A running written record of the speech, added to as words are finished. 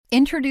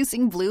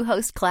Introducing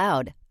Bluehost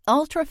Cloud,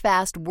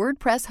 ultra-fast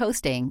WordPress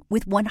hosting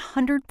with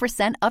 100%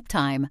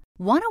 uptime.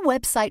 Want a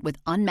website with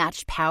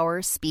unmatched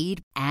power,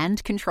 speed,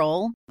 and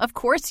control? Of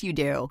course you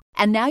do.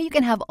 And now you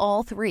can have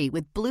all three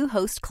with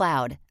Bluehost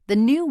Cloud, the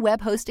new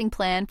web hosting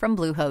plan from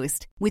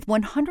Bluehost. With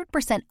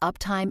 100%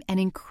 uptime and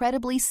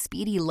incredibly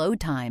speedy load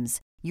times,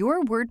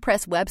 your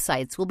WordPress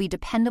websites will be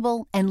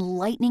dependable and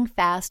lightning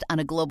fast on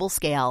a global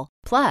scale.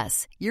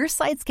 Plus, your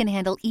sites can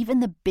handle even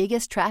the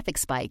biggest traffic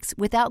spikes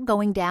without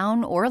going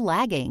down or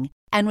lagging.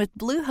 And with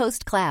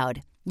Bluehost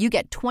Cloud, you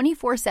get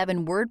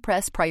 24/7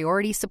 WordPress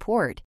priority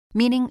support,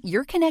 meaning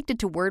you're connected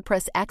to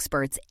WordPress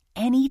experts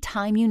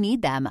anytime you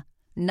need them.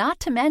 Not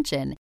to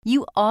mention,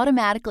 you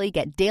automatically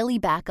get daily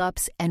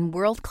backups and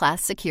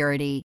world-class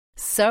security.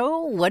 So,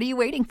 what are you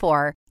waiting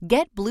for?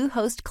 Get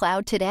Bluehost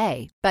Cloud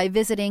today by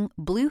visiting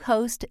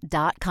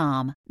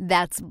Bluehost.com.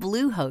 That's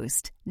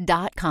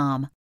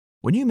Bluehost.com.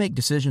 When you make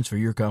decisions for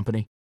your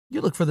company,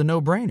 you look for the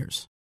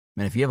no-brainers.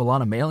 And if you have a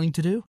lot of mailing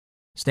to do,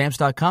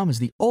 Stamps.com is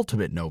the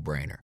ultimate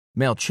no-brainer.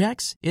 Mail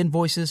checks,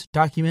 invoices,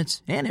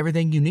 documents, and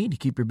everything you need to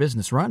keep your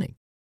business running.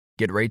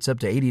 Get rates up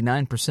to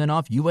 89%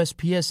 off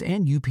USPS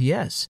and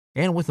UPS.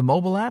 And with the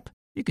mobile app,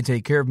 you can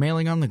take care of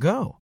mailing on the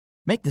go.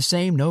 Make the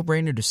same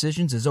no-brainer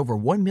decisions as over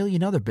 1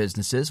 million other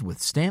businesses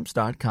with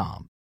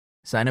Stamps.com.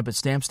 Sign up at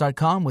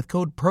Stamps.com with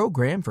code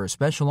PROGRAM for a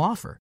special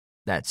offer.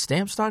 That's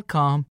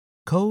Stamps.com,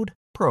 code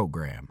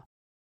PROGRAM.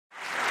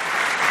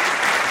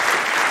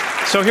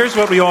 So here's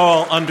what we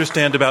all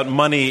understand about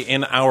money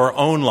in our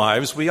own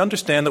lives. We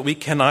understand that we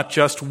cannot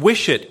just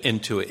wish it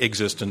into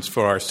existence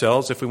for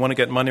ourselves. If we want to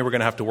get money, we're going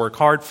to have to work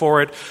hard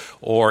for it,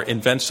 or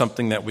invent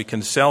something that we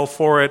can sell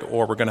for it,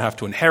 or we're going to have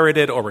to inherit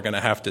it, or we're going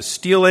to have to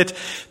steal it.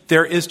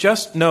 There is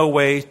just no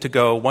way to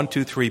go 1,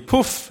 2, 3,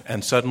 poof,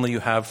 and suddenly you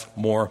have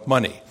more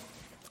money.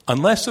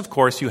 Unless, of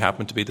course, you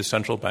happen to be the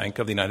Central Bank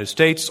of the United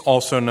States,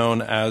 also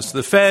known as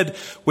the Fed,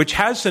 which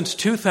has since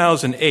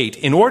 2008,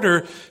 in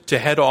order to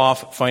head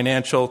off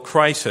financial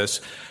crisis,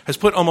 has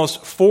put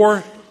almost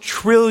 $4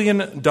 trillion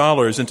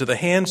into the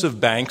hands of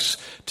banks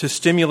to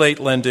stimulate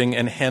lending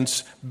and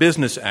hence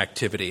business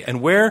activity.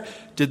 And where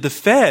did the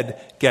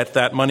Fed get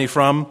that money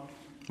from?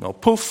 Well,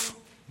 poof,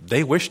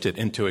 they wished it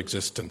into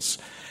existence.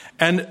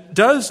 And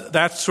does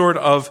that sort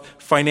of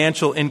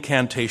financial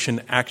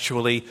incantation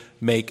actually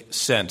make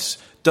sense?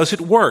 Does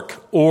it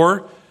work,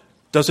 or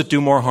does it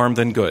do more harm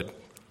than good?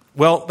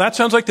 Well, that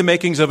sounds like the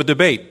makings of a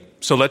debate,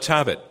 so let's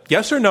have it.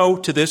 Yes or no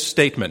to this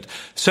statement: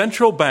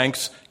 central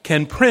banks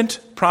can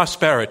print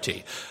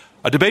prosperity.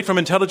 A debate from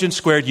Intelligence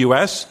Squared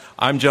US.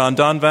 I'm John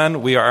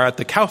Donvan. We are at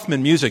the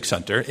Kaufman Music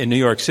Center in New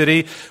York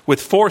City with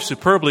 4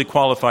 superbly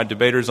qualified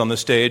debaters on the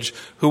stage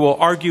who will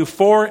argue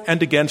for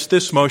and against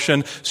this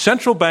motion: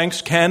 central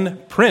banks can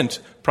print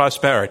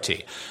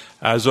prosperity.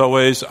 As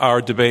always, our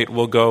debate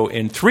will go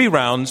in 3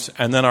 rounds,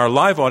 and then our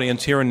live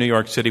audience here in New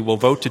York City will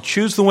vote to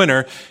choose the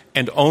winner,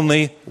 and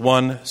only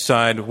one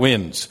side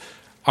wins.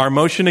 Our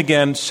motion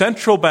again: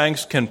 central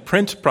banks can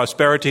print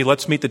prosperity.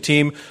 Let's meet the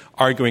team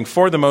arguing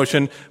for the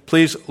motion.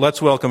 Please,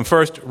 let's welcome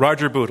first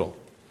Roger Bootle.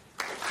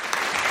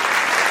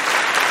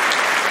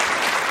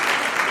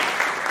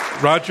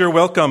 Roger,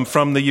 welcome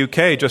from the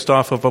UK, just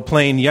off of a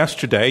plane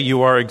yesterday.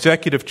 You are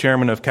executive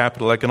chairman of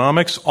Capital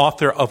Economics,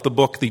 author of the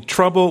book The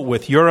Trouble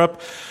with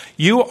Europe.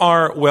 You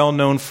are well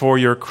known for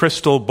your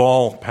crystal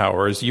ball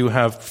powers. You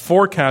have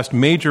forecast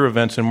major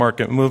events and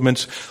market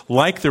movements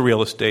like the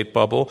real estate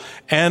bubble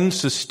and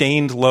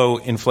sustained low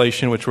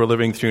inflation, which we're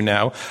living through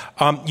now.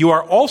 You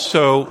are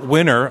also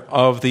winner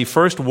of the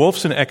first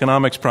Wolfson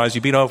Economics Prize.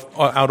 You beat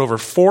out over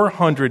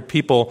 400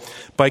 people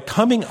by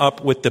coming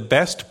up with the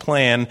best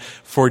plan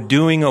for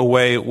doing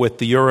away with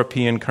the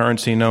European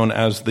currency known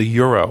as the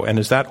euro. And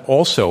is that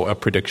also a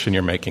prediction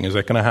you're making? Is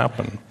that going to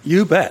happen?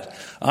 You bet.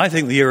 I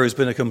think the euro has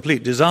been a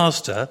complete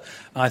disaster.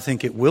 I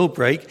think it will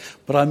break,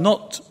 but I'm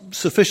not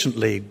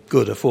sufficiently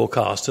good a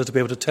forecaster to be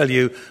able to tell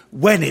you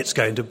when it's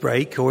going to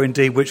break, or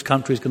indeed which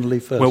country is going to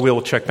leave first. Well,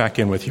 we'll check back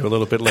in with you a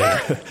little bit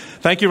later.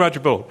 Thank you, Roger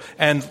Bull.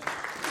 And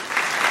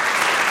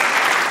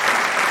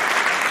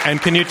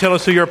can you tell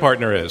us who your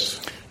partner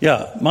is?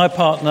 Yeah, my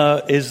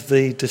partner is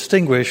the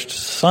distinguished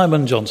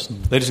Simon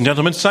Johnson. Ladies and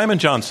gentlemen, Simon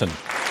Johnson.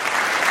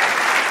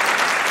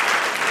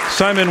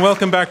 Simon,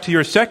 welcome back to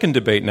your second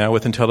debate now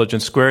with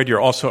Intelligence Squared.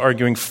 You're also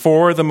arguing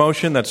for the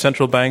motion that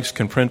central banks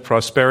can print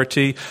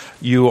prosperity.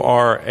 You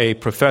are a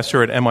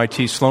professor at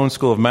MIT Sloan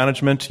School of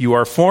Management. You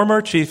are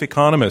former chief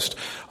economist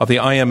of the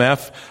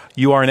IMF.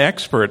 You are an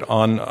expert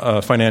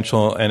on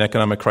financial and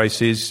economic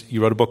crises.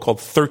 You wrote a book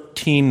called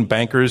 13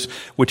 Bankers,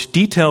 which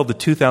detailed the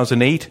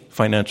 2008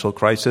 financial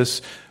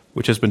crisis,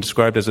 which has been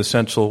described as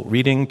essential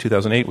reading.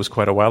 2008 was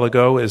quite a while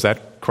ago. Is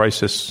that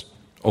crisis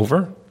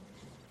over?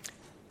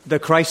 The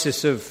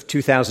crisis of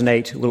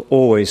 2008 will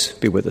always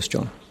be with us,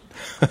 John.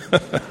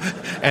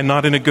 And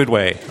not in a good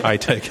way, I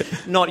take it.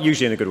 Not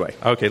usually in a good way.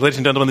 Okay, ladies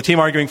and gentlemen, the team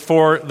arguing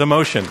for the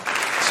motion: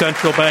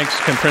 central banks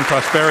can print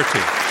prosperity.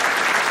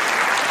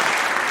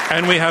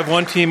 And we have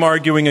one team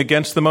arguing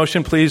against the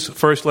motion. Please,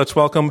 first, let's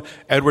welcome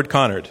Edward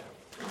Conard.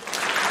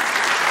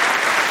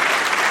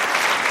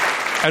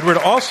 Edward,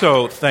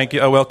 also, thank you.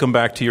 Welcome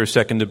back to your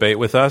second debate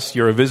with us.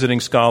 You're a visiting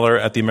scholar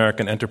at the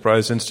American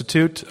Enterprise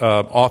Institute,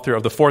 author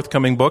of the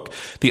forthcoming book,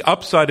 The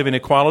Upside of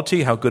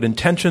Inequality, How Good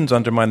Intentions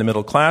Undermine the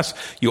Middle Class.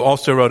 You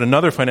also wrote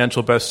another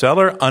financial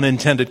bestseller,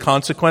 Unintended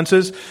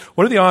Consequences.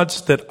 What are the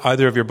odds that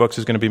either of your books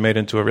is going to be made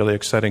into a really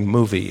exciting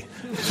movie?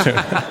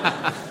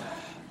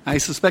 I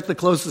suspect the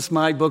closest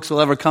my books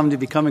will ever come to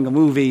becoming a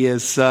movie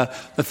is the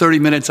 30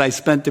 minutes I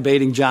spent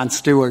debating Jon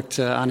Stewart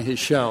on his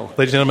show.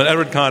 Ladies and gentlemen,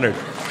 Edward Conard.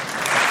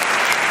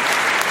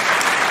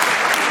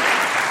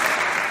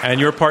 And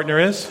your partner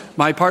is?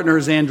 My partner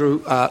is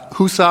Andrew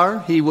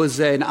Huszar. He was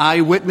an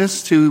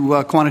eyewitness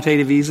to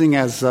quantitative easing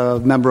as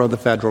a member of the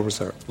Federal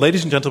Reserve.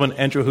 Ladies and gentlemen,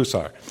 Andrew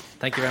Huszar.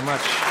 Thank you very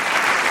much.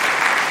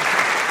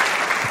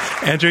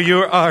 Andrew, you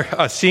are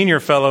a senior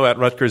fellow at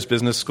Rutgers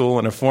Business School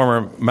and a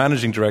former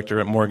managing director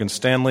at Morgan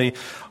Stanley.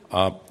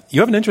 You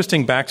have an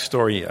interesting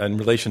backstory in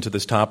relation to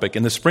this topic.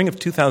 In the spring of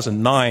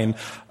 2009,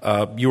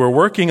 you were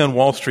working on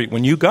Wall Street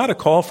when you got a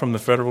call from the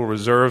Federal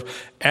Reserve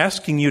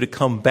asking you to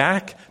come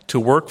back to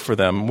work for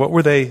them. What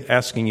were they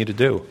asking you to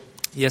do?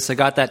 Yes, I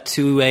got that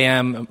 2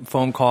 a.m.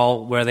 phone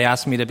call where they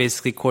asked me to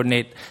basically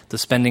coordinate the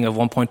spending of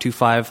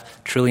 $1.25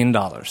 trillion.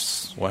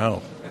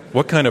 Wow.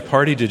 What kind of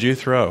party did you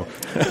throw?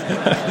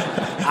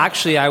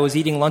 Actually, I was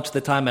eating lunch at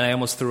the time and I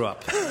almost threw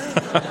up.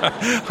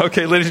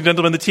 Okay, ladies and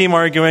gentlemen, the team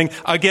arguing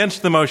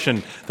against the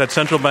motion that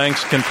central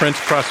banks can print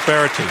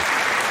prosperity.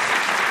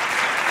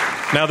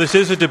 Now, this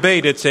is a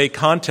debate. It's a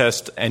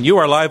contest, and you,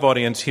 our live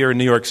audience here in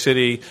New York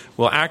City,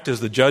 will act as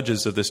the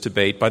judges of this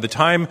debate. By the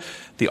time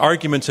the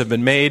arguments have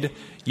been made,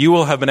 you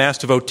will have been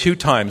asked to vote 2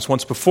 times,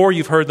 once before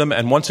you've heard them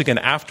and once again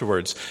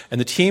afterwards. And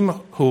the team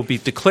who will be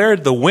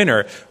declared the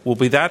winner will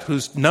be that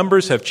whose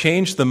numbers have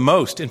changed the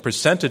most in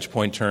percentage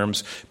point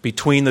terms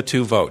between the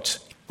 2 votes.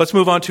 Let's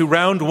move on to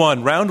round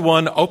 1. Round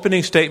 1,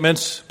 opening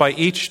statements by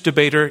each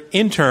debater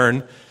in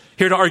turn.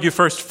 Here to argue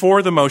first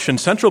for the motion,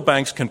 central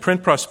banks can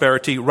print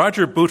prosperity,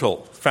 Roger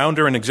Bootle,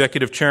 founder and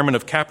executive chairman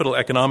of Capital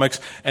Economics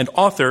and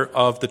author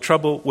of The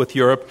Trouble with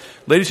Europe.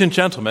 Ladies and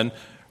gentlemen,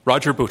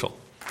 Roger Bootle.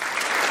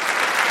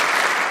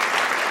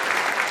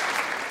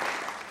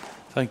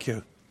 Thank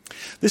you.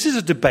 This is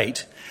a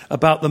debate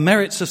about the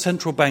merits of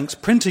central banks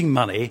printing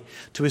money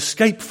to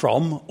escape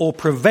from or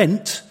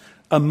prevent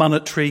a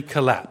monetary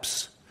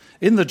collapse.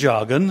 In the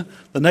jargon,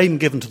 the name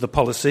given to the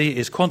policy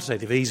is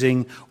quantitative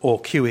easing,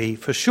 or QE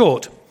for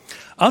short.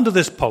 Under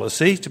this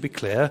policy, to be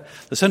clear,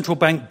 the central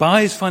bank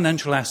buys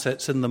financial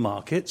assets in the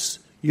markets,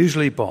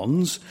 usually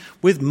bonds,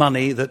 with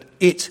money that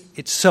it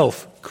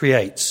itself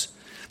creates.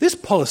 This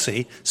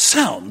policy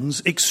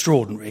sounds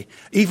extraordinary,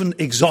 even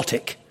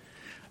exotic.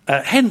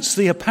 Hence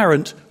the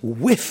apparent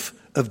whiff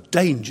of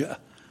danger,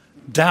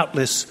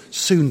 doubtless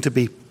soon to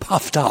be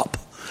puffed up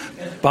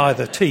by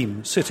the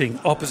team sitting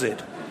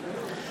opposite.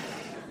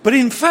 But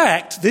in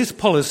fact, this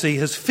policy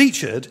has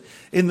featured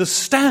in the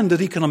standard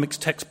economics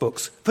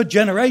textbooks for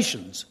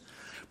generations.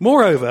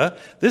 Moreover,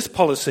 this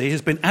policy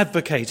has been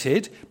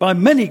advocated by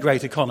many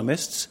great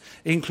economists,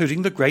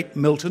 including the great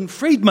Milton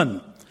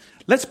Friedman.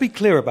 Let's be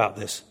clear about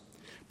this.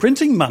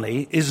 Printing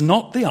money is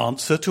not the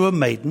answer to a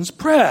maiden's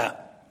prayer.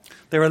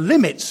 There are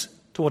limits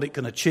to what it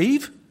can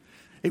achieve.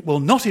 It will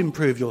not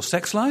improve your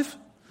sex life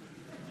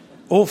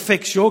or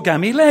fix your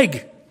gammy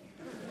leg.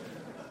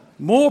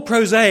 More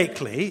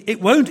prosaically,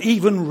 it won't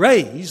even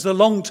raise the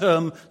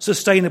long-term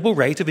sustainable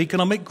rate of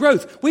economic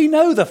growth. We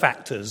know the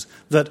factors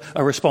that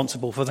are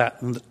responsible for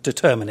that and that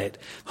determine it.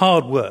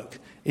 Hard work,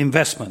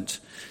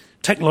 investment,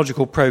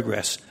 technological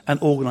progress,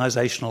 and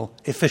organisational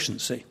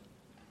efficiency.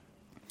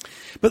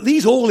 But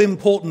these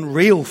all-important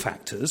real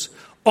factors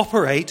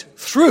operate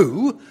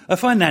through a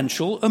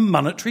financial and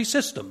monetary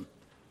system.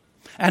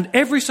 And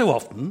every so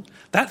often,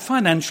 that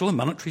financial and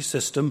monetary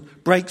system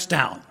breaks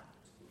down.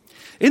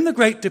 In the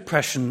Great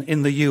Depression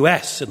in the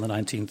US in the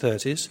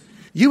 1930s,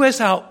 US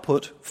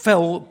output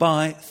fell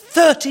by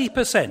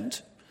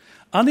 30%.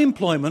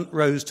 Unemployment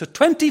rose to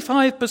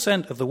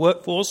 25% of the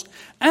workforce,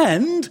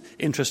 and,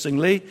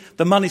 interestingly,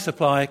 the money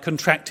supply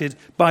contracted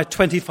by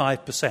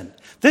 25%.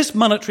 This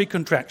monetary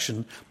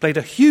contraction played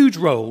a huge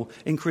role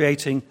in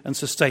creating and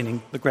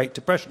sustaining the Great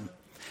Depression.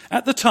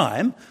 At the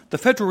time, the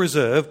Federal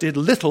Reserve did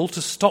little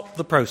to stop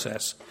the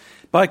process.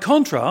 By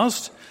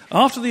contrast,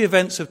 after the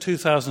events of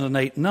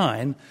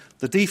 2008-9,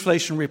 the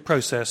deflationary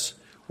process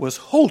was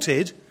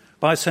halted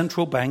by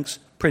central banks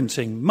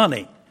printing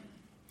money.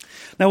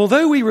 Now,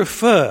 although we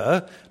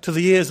refer to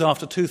the years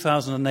after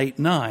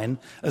 2008-9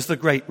 as the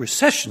Great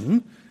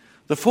Recession,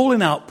 the fall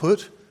in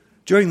output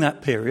during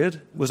that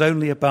period was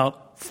only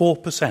about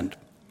 4%.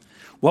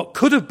 What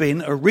could have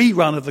been a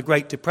rerun of the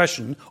Great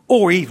Depression,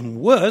 or even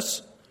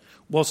worse,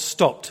 was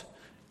stopped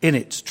in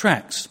its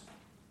tracks.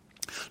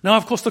 Now,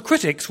 of course, the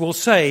critics will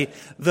say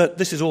that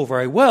this is all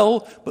very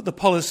well, but the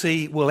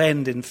policy will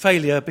end in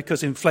failure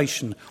because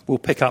inflation will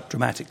pick up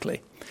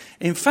dramatically.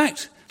 In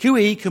fact,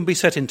 QE can be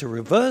set into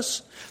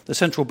reverse, the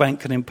central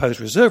bank can impose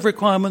reserve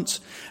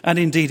requirements, and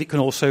indeed it can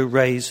also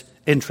raise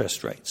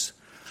interest rates.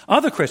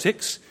 Other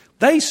critics,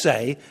 they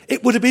say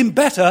it would have been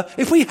better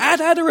if we had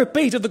had a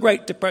repeat of the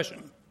Great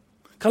Depression.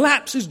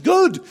 Collapse is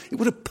good. It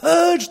would have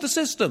purged the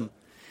system.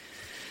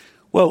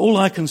 Well, all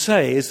I can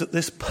say is that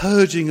this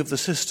purging of the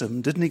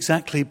system didn't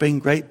exactly bring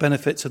great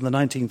benefits in the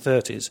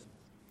 1930s.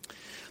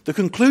 The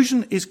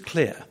conclusion is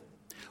clear.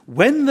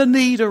 When the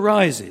need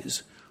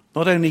arises,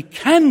 not only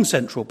can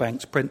central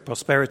banks print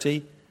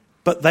prosperity,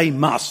 but they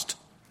must.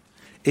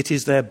 It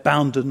is their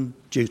bounden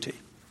duty.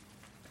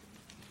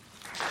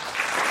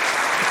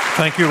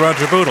 Thank you,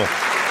 Roger Bootle.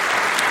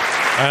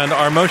 And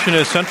our motion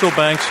is central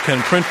banks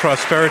can print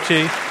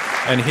prosperity.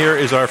 And here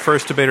is our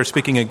first debater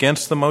speaking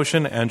against the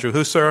motion, Andrew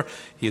Huszar.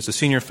 He is a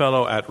senior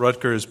fellow at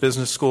Rutgers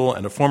Business School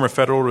and a former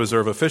Federal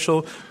Reserve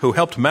official who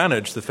helped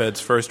manage the Fed's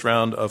first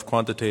round of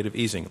quantitative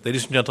easing.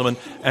 Ladies and gentlemen,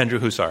 Andrew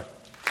Huszar.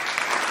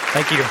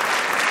 Thank you.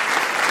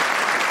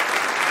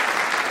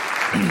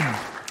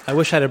 I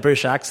wish I had a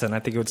British accent. I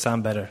think it would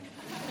sound better.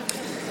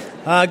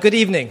 Good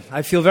evening.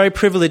 I feel very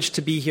privileged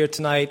to be here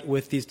tonight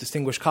with these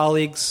distinguished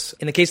colleagues.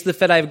 In the case of the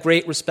Fed, I have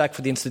great respect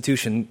for the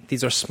institution.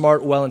 These are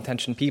smart,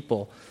 well-intentioned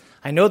people.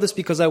 I know this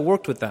because I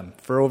worked with them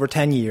for over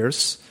 10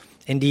 years.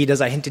 Indeed,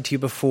 as I hinted to you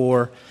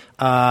before,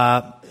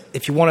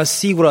 if you want to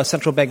see what a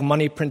central bank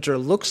money printer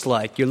looks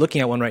like, you're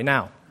looking at one right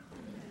now.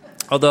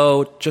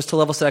 Although, just to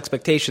level set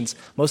expectations,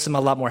 most of them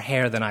have a lot more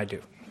hair than I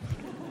do.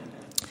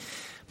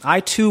 I,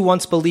 too,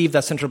 once believed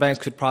that central banks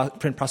could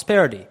print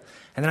prosperity,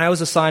 and then I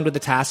was assigned with the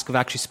task of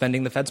actually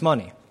spending the Fed's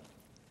money.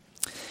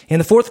 In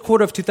the fourth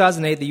quarter of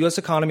 2008, the U.S.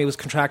 economy was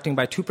contracting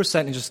by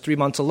 2% in just 3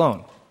 months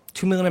alone.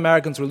 2 million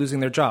Americans were losing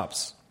their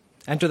jobs.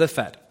 Enter the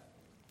Fed.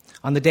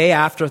 On the day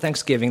after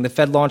Thanksgiving, the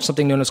Fed launched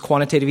something known as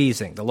quantitative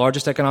easing, the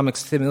largest economic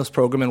stimulus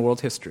program in world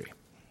history.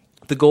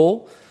 The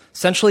goal?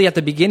 Essentially, at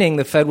the beginning,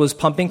 the Fed was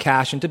pumping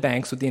cash into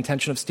banks with the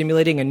intention of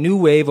stimulating a new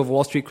wave of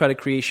Wall Street credit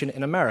creation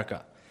in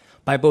America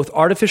by both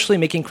artificially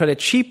making credit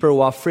cheaper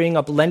while freeing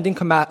up lending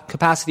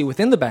capacity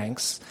within the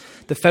banks.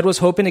 The Fed was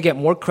hoping to get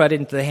more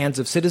credit into the hands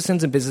of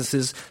citizens and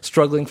businesses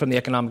struggling from the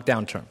economic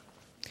downturn.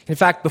 In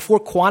fact, before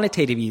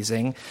quantitative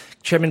easing,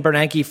 Chairman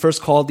Bernanke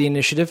first called the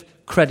initiative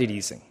credit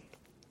easing.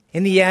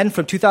 In the end,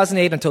 from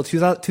 2008 until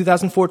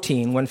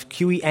 2014, when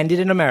QE ended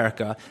in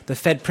America, the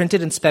Fed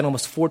printed and spent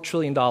almost $4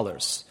 trillion.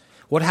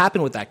 What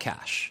happened with that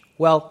cash?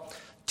 Well,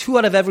 2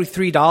 out of every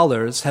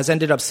 $3 has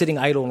ended up sitting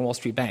idle in Wall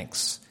Street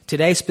banks.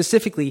 Today,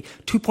 specifically,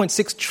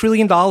 $2.6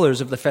 trillion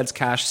of the Fed's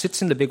cash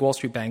sits in the big Wall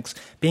Street banks,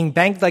 being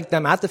banked like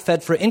them at the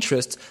Fed for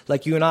interest,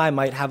 like you and I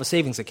might have a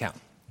savings account.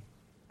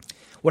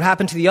 What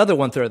happened to the other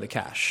one-third of the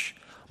cash?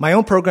 My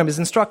own program is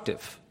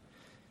instructive.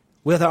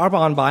 With our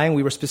bond buying,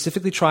 we were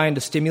specifically trying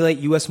to stimulate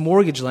U.S.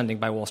 mortgage lending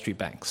by Wall Street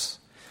banks,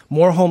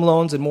 more home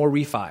loans and more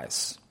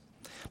refis.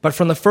 But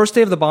from the first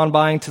day of the bond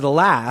buying to the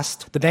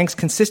last, the banks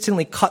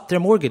consistently cut their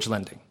mortgage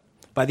lending.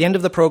 By the end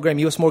of the program,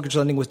 U.S. mortgage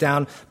lending was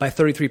down by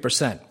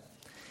 33%.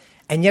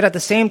 And yet at the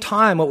same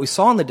time, what we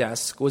saw on the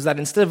desk was that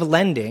instead of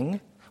lending,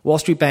 Wall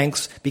Street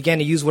banks began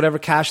to use whatever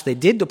cash they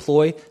did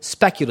deploy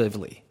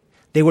speculatively.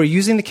 They were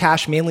using the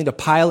cash mainly to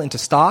pile into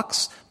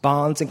stocks,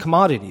 bonds, and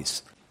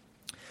commodities.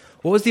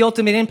 What was the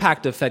ultimate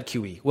impact of Fed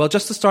QE? Well,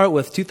 just to start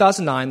with,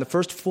 2009, the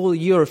first full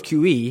year of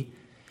QE,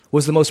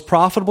 was the most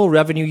profitable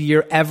revenue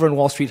year ever in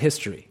Wall Street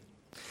history.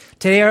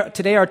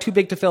 Today, our too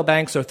big to fail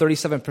banks are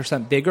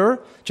 37% bigger,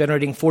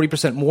 generating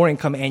 40% more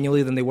income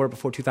annually than they were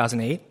before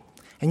 2008.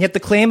 And yet the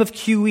claim of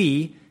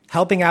QE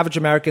helping average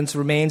Americans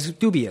remains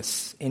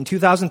dubious. In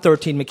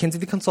 2013, McKinsey,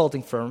 the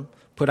consulting firm,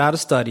 put out a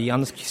study on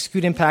the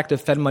skewed impact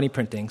of Fed money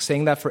printing,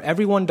 saying that for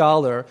every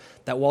 $1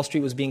 that Wall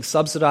Street was being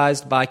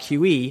subsidized by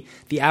QE,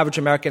 the average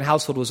American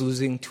household was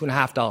losing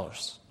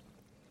 $2.50.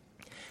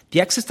 The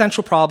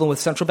existential problem with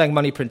central bank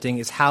money printing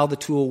is how the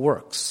tool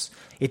works.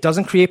 It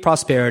doesn't create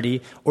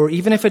prosperity, or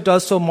even if it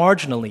does so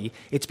marginally,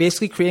 it's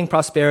basically creating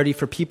prosperity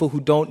for people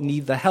who don't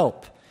need the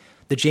help,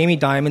 the Jamie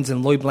Dimons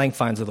and Lloyd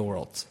Blankfeins of the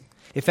world.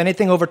 If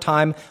anything, over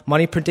time,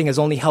 money printing has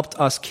only helped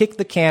us kick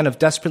the can of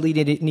desperately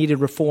needed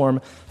reform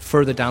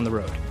further down the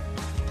road.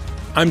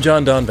 I'm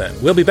John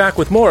Donvan. We'll be back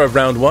with more of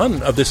Round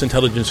 1 of this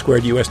Intelligence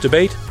Squared U.S.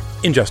 debate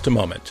in just a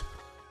moment.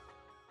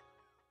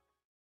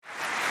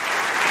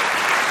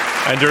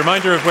 And a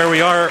reminder of where we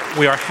are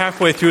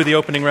halfway through the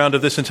opening round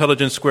of this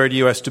Intelligence Squared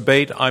U.S.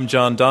 debate. I'm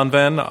John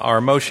Donvan.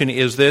 Our motion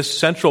is this: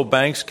 central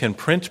banks can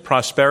print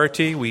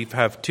prosperity. We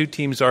have 2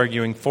 teams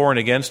arguing for and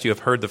against. You have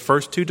heard the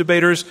first 2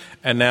 debaters,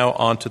 and now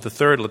on to the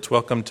third. Let's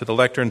welcome to the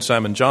lectern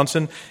Simon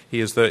Johnson. He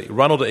is the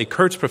Ronald A.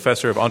 Kurtz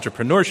Professor of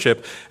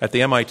Entrepreneurship at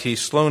the MIT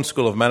Sloan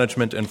School of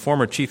Management and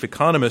former chief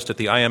economist at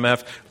the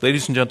IMF.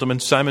 Ladies and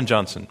gentlemen, Simon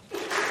Johnson.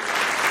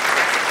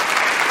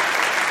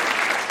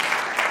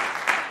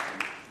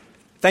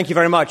 Thank you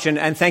very much,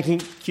 and thank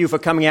you for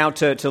coming out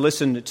to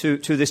listen to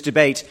this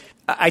debate.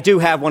 I do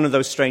have one of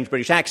those strange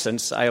British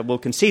accents, I will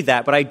concede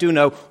that, but I do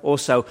know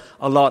also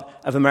a lot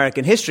of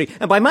American history.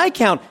 And by my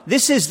count,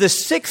 this is the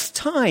 6th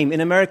time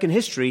in American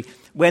history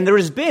when there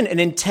has been an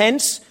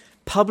intense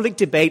public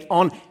debate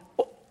on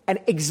and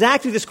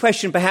exactly this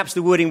question. Perhaps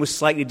the wording was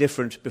slightly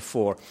different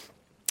before.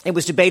 It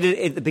was debated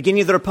at the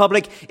beginning of the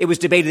Republic. It was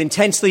debated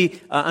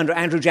intensely under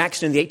Andrew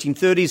Jackson in the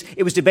 1830s.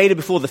 It was debated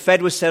before the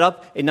Fed was set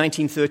up in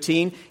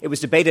 1913. It was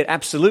debated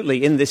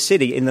absolutely in this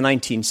city in the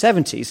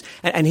 1970s.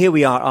 And here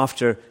we are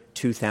after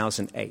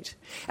 2008.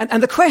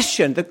 And the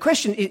question,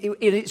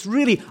 it's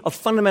really of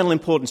fundamental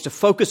importance to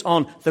focus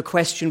on the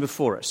question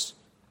before us.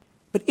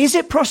 But is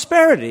it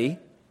prosperity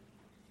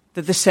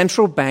that the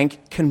central bank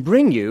can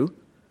bring you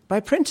by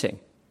printing?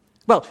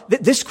 Well,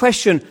 this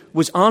question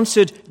was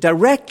answered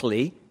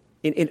directly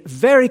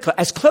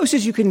as close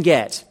as you can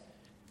get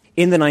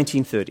in the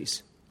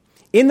 1930s.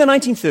 In the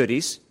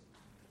 1930s,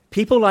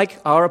 people like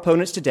our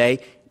opponents today,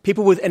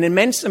 people with an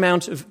immense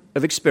amount of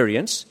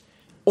experience,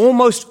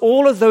 almost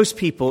all of those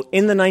people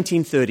in the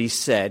 1930s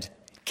said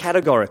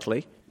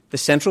categorically, the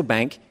central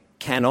bank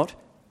cannot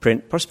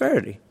print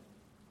prosperity.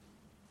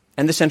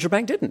 And the central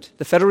bank didn't.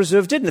 The Federal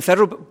Reserve didn't. The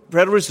Federal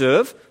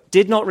Reserve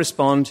did not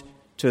respond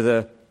to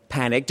the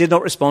panic, did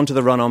not respond to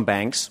the run on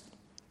banks,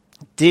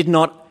 did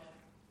not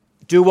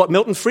do what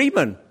Milton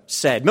Friedman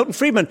said. Milton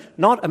Friedman,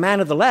 not a man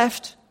of the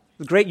left,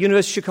 the great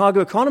University of Chicago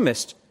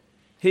economist.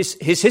 His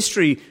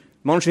history,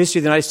 monetary history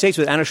of the United States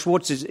with Anna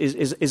Schwartz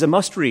is a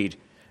must-read.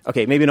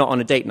 Okay, maybe not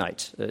on a date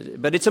night,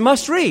 but it's a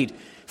must-read.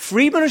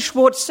 Friedman and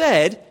Schwartz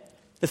said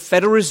the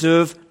Federal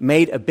Reserve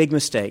made a big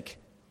mistake.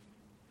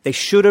 They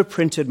should have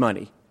printed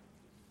money.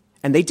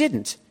 And they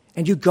didn't.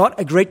 And you got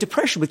a Great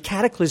Depression with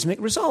cataclysmic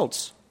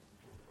results.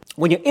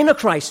 When you're in a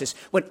crisis,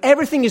 when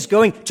everything is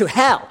going to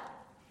hell,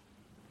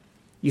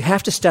 you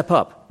have to step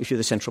up if you're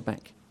the central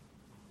bank.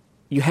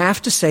 You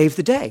have to save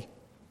the day.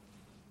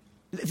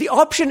 The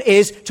option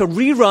is to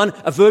rerun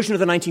a version of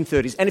the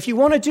 1930s. And if you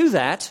want to do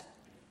that,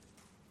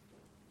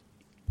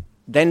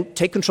 then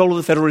take control of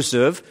the Federal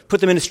Reserve, put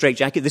them in a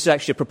straitjacket. This is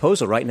actually a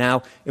proposal right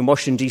now in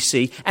Washington,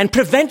 D.C., and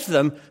prevent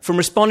them from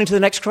responding to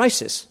the next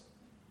crisis.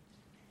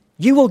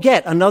 You will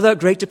get another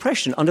Great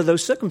Depression under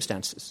those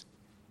circumstances.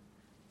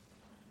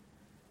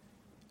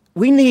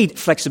 We need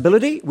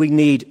flexibility, we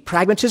need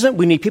pragmatism,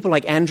 we need people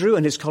like Andrew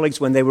and his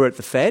colleagues when they were at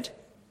the Fed,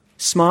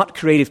 smart,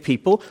 creative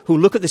people who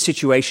look at the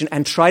situation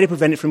and try to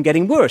prevent it from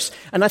getting worse.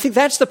 And I think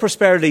that's the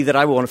prosperity that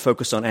I want to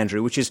focus on,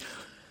 Andrew, which is,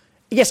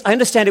 yes, I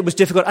understand it was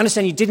difficult. I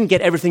understand you didn't get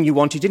everything you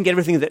wanted. You didn't get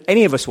everything that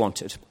any of us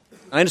wanted.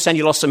 I understand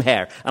you lost some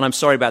hair, and I'm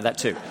sorry about that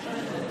too.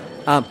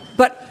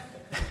 But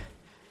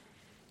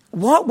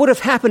what would have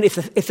happened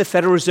if the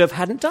Federal Reserve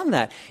hadn't done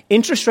that?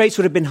 Interest rates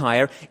would have been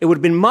higher. It would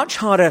have been much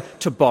harder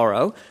to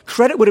borrow.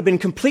 Credit would have been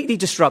completely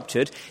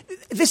disrupted.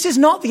 This is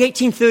not the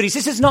 1830s.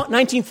 This is not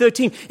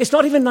 1913. It's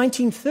not even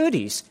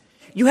 1930s.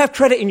 You have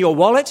credit in your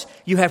wallet.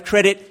 You have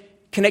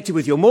credit connected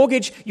with your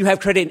mortgage. You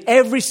have credit in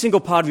every single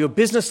part of your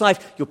business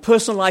life, your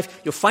personal life,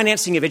 your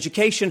financing of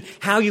education,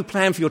 how you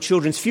plan for your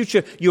children's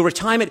future, your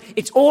retirement.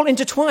 It's all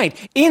intertwined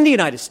in the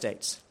United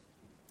States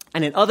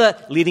and in other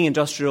leading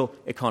industrial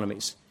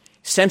economies.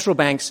 Central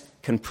banks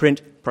can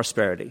print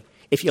prosperity.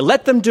 If you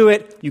let them do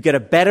it, you get a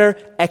better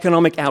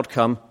economic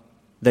outcome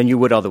than you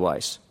would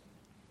otherwise.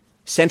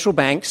 Central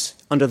banks,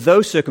 under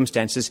those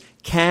circumstances,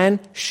 can,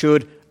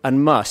 should,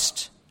 and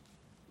must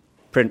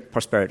print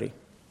prosperity.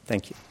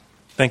 Thank you.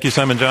 Thank you,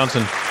 Simon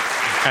Johnson.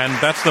 And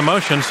that's the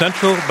motion.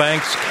 Central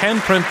banks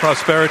can print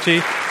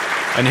prosperity.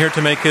 And here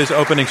to make his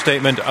opening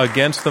statement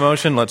against the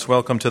motion, let's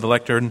welcome to the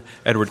lectern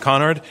Edward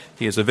Conard.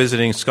 He is a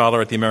visiting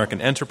scholar at the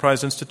American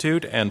Enterprise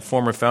Institute and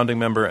former founding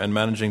member and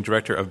managing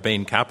director of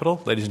Bain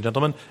Capital. Ladies and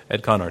gentlemen,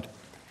 Ed Conard.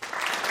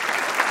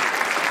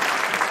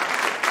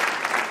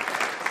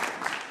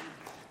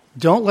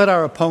 Don't let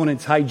our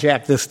opponents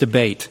hijack this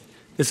debate.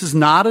 This is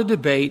not a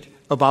debate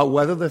about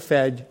whether the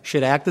Fed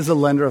should act as a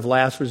lender of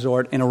last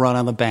resort in a run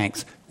on the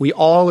banks. We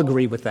all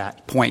agree with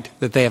that point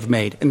that they have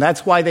made. And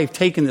that's why they've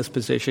taken this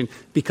position,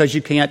 because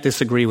you can't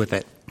disagree with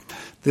it.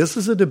 This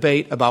is a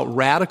debate about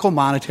radical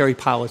monetary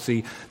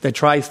policy that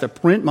tries to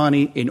print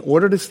money in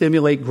order to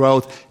stimulate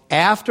growth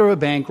after a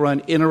bank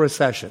run in a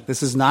recession.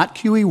 This is not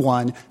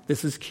QE1.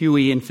 This is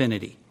QE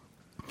infinity.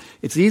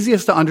 It's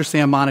easiest to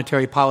understand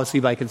monetary policy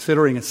by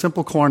considering a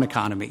simple corn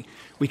economy.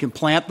 We can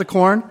plant the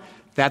corn.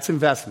 That's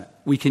investment.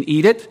 We can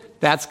eat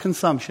it, that's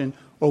consumption,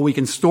 or we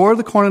can store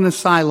the corn in a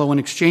silo and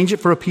exchange it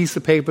for a piece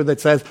of paper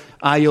that says,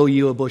 I owe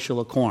you a bushel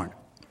of corn.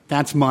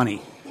 That's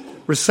money.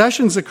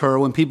 Recessions occur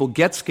when people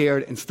get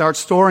scared and start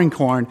storing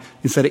corn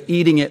instead of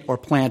eating it or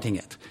planting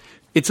it.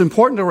 It's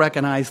important to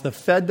recognize the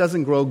Fed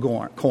doesn't grow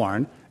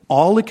corn.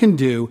 All it can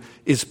do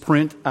is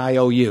print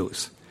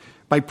IOUs.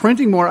 By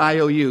printing more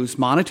IOUs,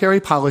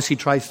 monetary policy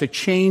tries to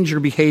change your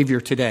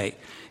behavior today.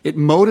 It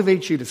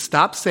motivates you to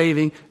stop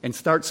saving and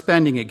start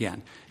spending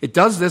again. It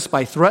does this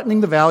by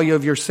threatening the value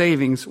of your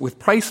savings with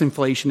price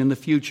inflation in the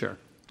future.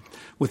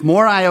 With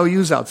more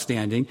IOUs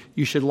outstanding,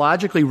 you should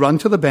logically run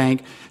to the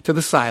bank, to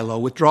the silo,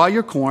 withdraw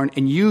your corn,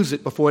 and use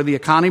it before the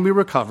economy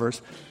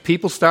recovers.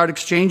 People start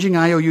exchanging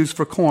IOUs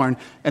for corn,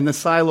 and the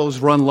silos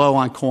run low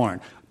on corn.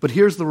 But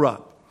here's the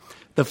rub.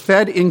 The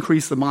Fed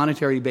increased the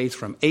monetary base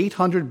from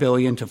 $800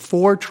 billion to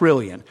 $4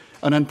 trillion,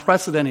 an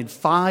unprecedented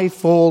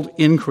 5-fold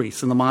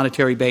increase in the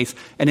monetary base,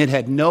 and it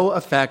had no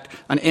effect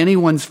on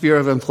anyone's fear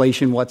of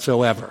inflation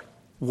whatsoever.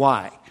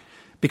 Why?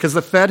 because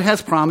the Fed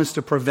has promised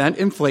to prevent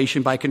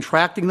inflation by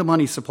contracting the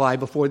money supply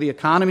before the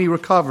economy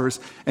recovers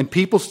and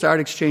people start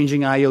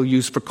exchanging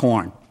IOUs for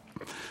corn.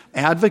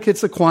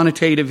 Advocates of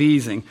quantitative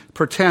easing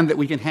pretend that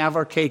we can have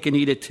our cake and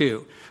eat it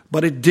too,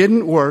 but it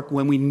didn't work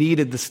when we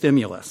needed the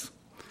stimulus.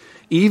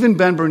 Even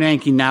Ben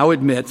Bernanke now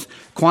admits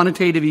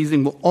quantitative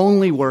easing will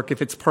only work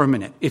if it's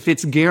permanent, if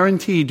it's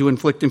guaranteed to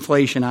inflict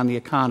inflation on the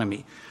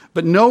economy.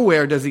 But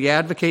nowhere does he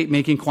advocate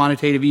making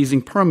quantitative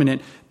easing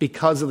permanent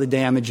because of the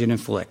damage it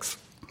inflicts.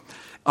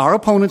 Our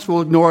opponents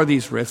will ignore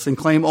these risks and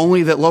claim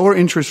only that lower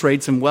interest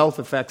rates and wealth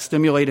effects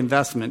stimulate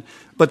investment.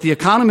 But the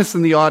economists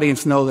in the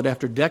audience know that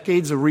after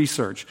decades of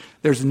research,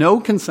 there's no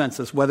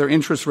consensus whether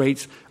interest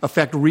rates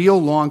affect real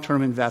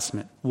long-term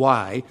investment.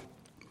 Why?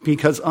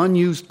 Because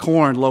unused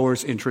corn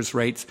lowers interest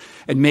rates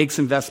and makes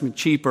investment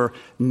cheaper,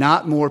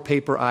 not more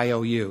paper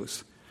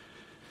IOUs.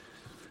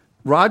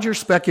 Rogers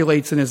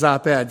speculates in his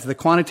op-eds that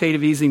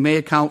quantitative easing may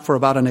account for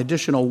about an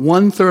additional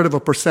 1/3 of a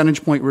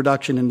percentage point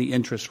reduction in the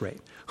interest rate.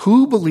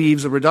 Who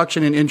believes a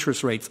reduction in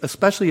interest rates,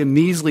 especially a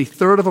measly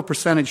 1/3 of a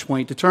percentage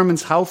point,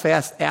 determines how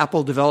fast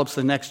Apple develops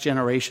the next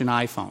generation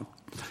iPhone?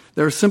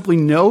 There is simply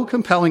no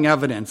compelling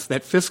evidence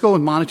that fiscal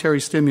and monetary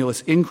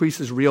stimulus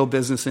increases real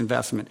business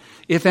investment.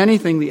 If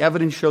anything, the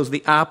evidence shows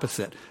the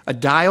opposite, a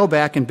dial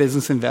back in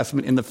business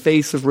investment in the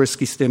face of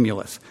risky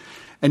stimulus.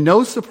 And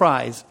no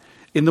surprise,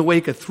 in the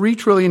wake of $3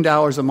 trillion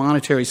of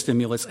monetary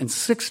stimulus and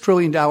 $6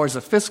 trillion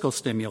of fiscal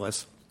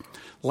stimulus,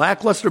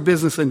 lackluster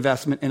business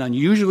investment and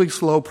unusually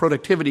slow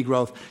productivity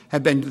growth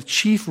have been the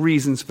chief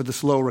reasons for the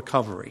slow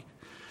recovery.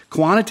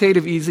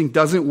 Quantitative easing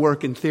doesn't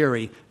work in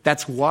theory.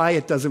 That's why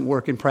it doesn't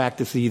work in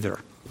practice either.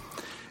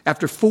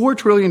 After $4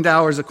 trillion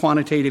of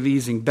quantitative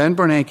easing, Ben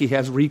Bernanke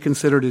has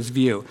reconsidered his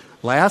view.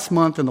 Last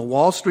month in the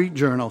Wall Street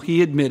Journal,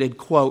 he admitted,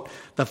 quote,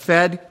 the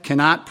Fed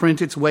cannot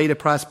print its way to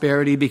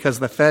prosperity because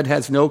the Fed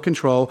has no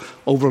control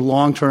over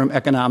long-term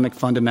economic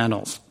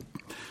fundamentals.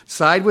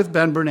 Side with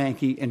Ben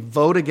Bernanke and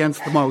vote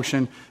against the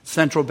motion,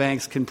 central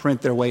banks can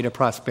print their way to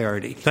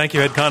prosperity. Thank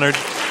you, Ed Conard.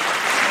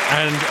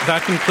 And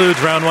that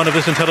concludes round one of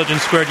this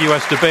Intelligence Squared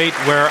U.S. debate,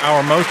 where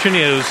our motion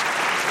is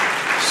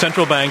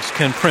central banks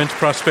can print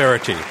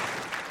prosperity.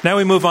 Now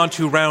we move on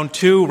to round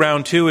two.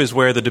 Round two is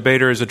where the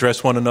debaters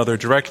address one another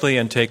directly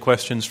and take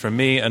questions from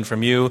me and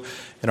from you.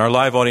 In our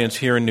live audience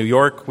here in New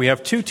York, we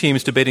have two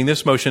teams debating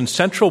this motion,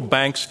 central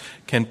banks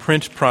can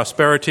print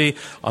prosperity.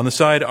 On the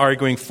side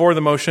arguing for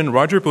the motion,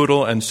 Roger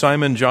Bootle and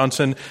Simon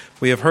Johnson.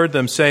 We have heard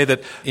them say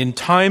that in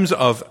times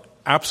of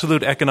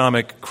absolute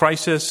economic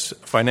crisis,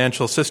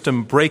 financial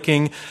system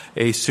breaking,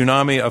 a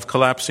tsunami of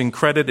collapsing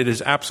credit, it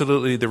is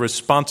absolutely the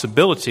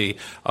responsibility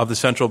of the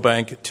central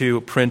bank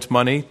to print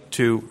money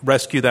to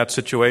rescue that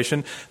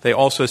situation. They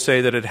also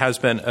say that it has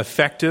been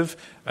effective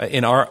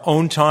in our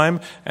own time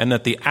and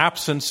that the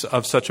absence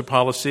of such a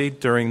policy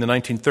during the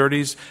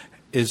 1930s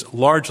is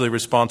largely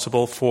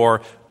responsible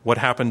for what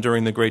happened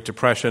during the Great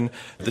Depression.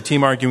 The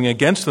team arguing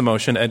against the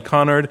motion, Ed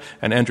Conard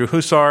and Andrew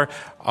Huszar,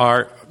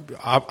 are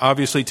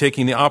obviously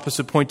taking the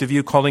opposite point of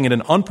view, calling it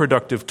an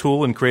unproductive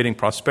tool in creating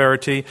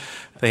prosperity.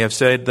 They have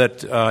said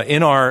that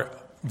in our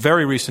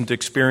very recent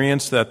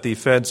experience that the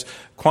Fed's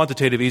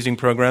quantitative easing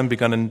program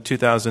begun in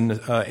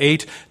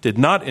 2008 did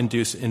not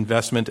induce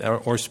investment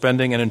or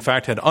spending and in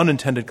fact had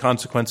unintended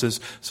consequences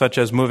such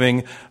as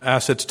moving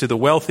assets to the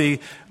wealthy,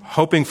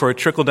 hoping for a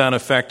trickle-down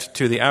effect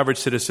to the average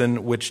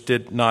citizen, which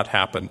did not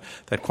happen.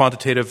 That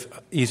quantitative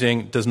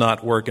easing does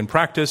not work in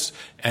practice,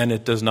 and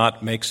it does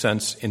not make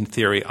sense in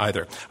theory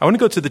either. I want to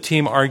go to the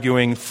team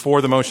arguing for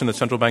the motion that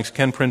central banks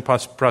can print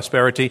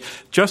prosperity.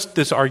 Just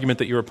this argument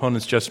that your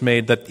opponents just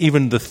made, that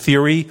even the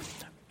theory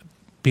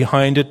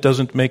behind it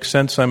doesn't make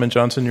sense. Simon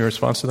Johnson, your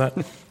response to that?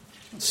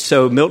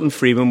 So Milton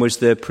Friedman was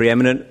the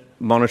preeminent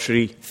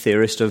monetary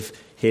theorist of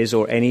his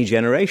or any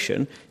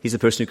generation. He's the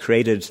person who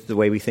created the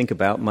way we think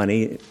about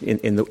money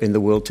in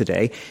the world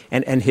today.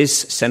 And his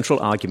central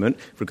argument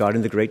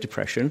regarding the Great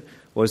Depression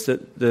was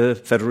that the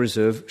Federal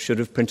Reserve should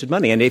have printed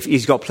money. And if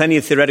he's got plenty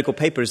of theoretical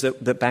papers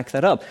that back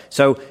that up.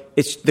 So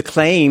it's the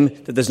claim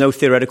that there's no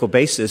theoretical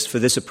basis for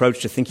this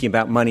approach to thinking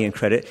about money and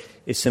credit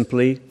is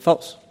simply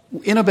false.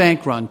 In a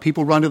bank run,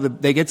 people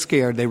they get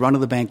scared, they run to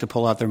the bank to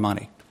pull out their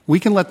money. We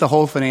can let the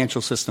whole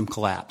financial system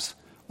collapse.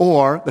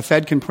 Or the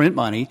Fed can print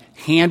money,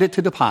 hand it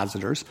to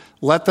depositors,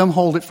 let them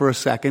hold it for a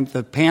second,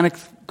 the panic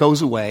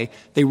goes away,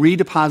 they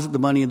redeposit the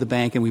money in the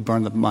bank, and we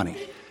burn the money.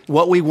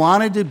 What we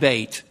want to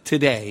debate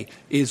today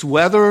is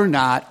whether or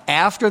not,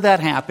 after that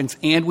happens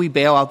and we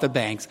bail out the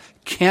banks,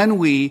 can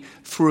we,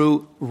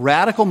 through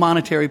radical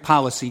monetary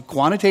policy,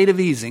 quantitative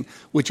easing,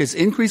 which has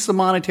increased the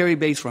monetary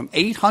base from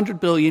 $800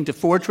 billion to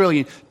 $4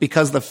 trillion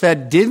because the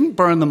Fed didn't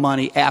burn the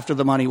money after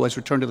the money was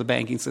returned to the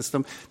banking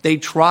system. They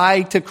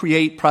tried to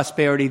create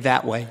prosperity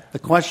that way. The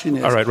question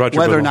is whether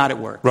Bootle. or not it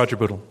worked. Roger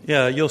Bootle.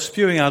 Yeah, you're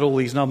spewing out all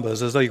these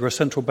numbers as though you're a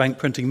central bank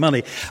printing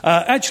money.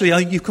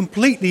 Actually, you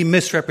completely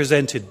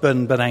misrepresented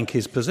Ben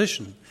Bernanke's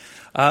position.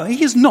 He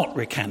has not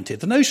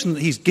recanted. The notion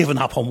that he's given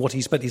up on what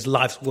he spent his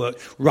life's work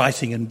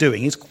writing and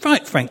doing is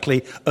quite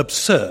frankly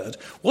absurd.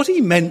 What he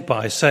meant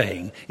by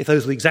saying, if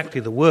those were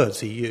exactly the words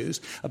he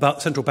used,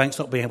 about central banks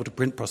not being able to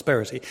print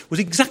prosperity, was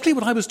exactly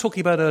what I was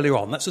talking about earlier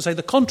on. That's to say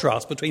the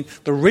contrast between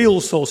the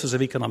real sources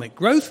of economic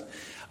growth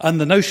and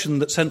the notion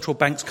that central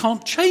banks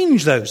can't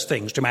change those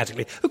things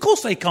dramatically. Of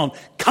course they can't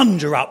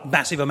conjure up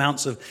massive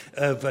amounts of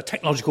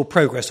technological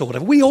progress or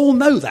whatever. We all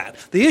know that.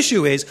 The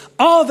issue is,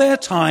 are there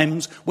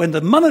times when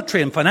the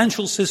monetary and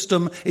financial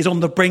system is on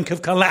the brink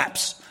of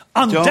collapse?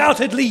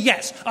 Undoubtedly,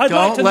 yes. I'd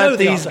like to know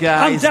the answer.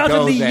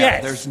 Undoubtedly,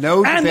 yes. There's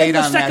no debate on that. And then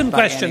the second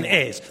question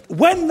is,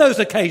 when those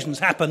occasions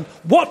happen,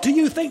 what do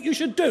you think you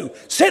should do?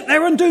 Sit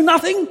there and do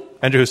nothing?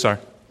 Andrew Huszar.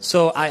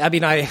 So,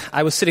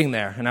 I was sitting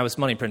there and I was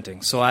money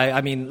printing. So,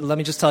 let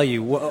me just tell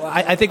you,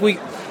 I think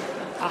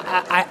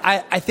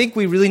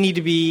we really need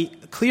to be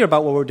clear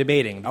about what we're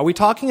debating. Are we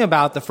talking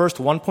about the first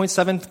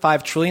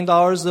 $1.75 trillion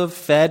of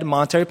Fed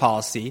monetary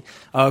policy,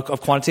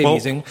 of quantitative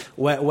easing,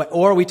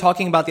 or are we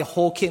talking about the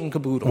whole kit and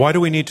caboodle? Why do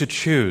we need to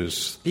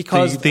choose?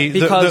 Because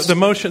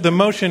the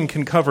motion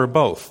can cover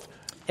both.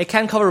 It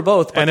can cover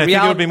both. But and I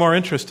think it would be more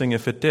interesting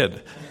if it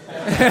did.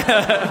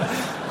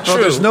 Well,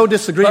 there's no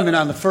disagreement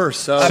on the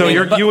first. So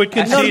you would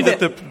concede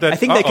that I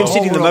think they're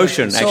conceding the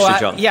motion, actually,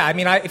 John.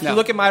 If you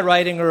look at my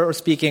writing or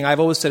speaking, I've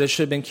always said it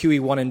should have been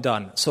QE 1 and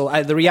done. So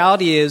the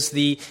reality is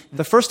the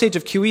first stage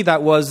of QE,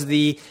 that was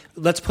the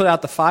let's put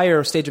out the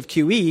fire stage of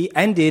QE,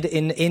 ended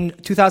in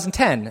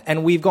 2010,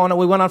 and we went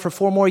on for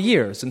 4 more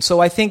years. And so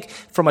I think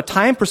from a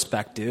time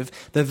perspective,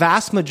 the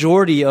vast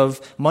majority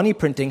of money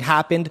printing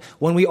happened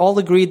when we all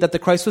agreed that the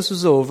crisis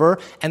was over,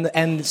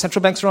 and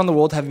central banks around the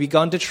world have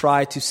begun to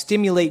try to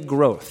stimulate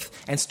growth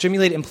and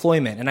stimulate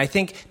employment. And I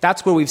think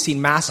that's where we've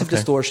seen massive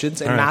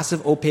distortions and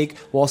massive opaque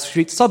Wall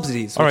Street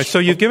subsidies. All right, so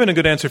you've given a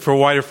good answer for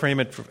why to frame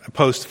it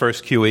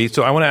post-first QE.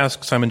 So I want to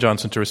ask Simon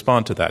Johnson to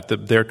respond to that,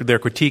 their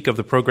critique of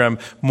the program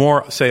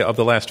more, say, of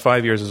the last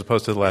 5 years as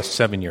opposed to the last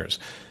 7 years.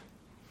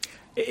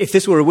 If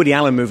this were a Woody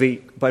Allen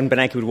movie,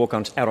 Bernanke would walk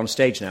out on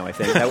stage now, I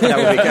think. That would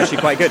be actually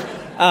quite good.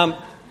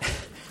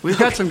 We've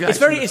got some guys.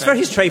 It's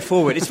very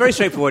straightforward. It's very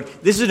straightforward.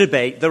 This is a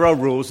debate. There are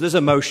rules. There's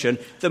a motion.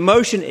 The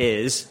motion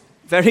is...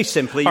 very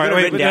simply, you've got it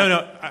written down.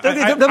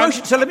 The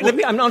motion. So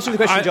I'm answering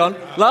the question, John.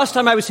 Last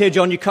time I was here,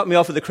 John, you cut me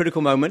off at the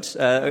critical moment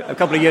a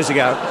couple of years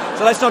ago.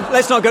 So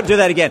let's not do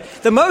that again.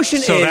 The motion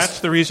is. So that's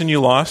the reason you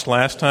lost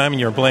last time,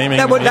 and you're blaming.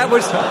 That was.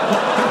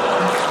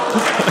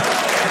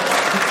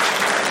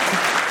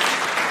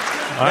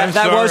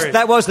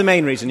 That was the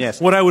main reason. Yes.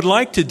 What I would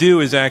like to do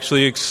is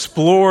actually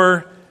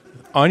explore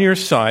on your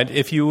side,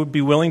 if you would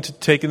be willing to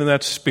take into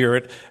that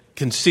spirit.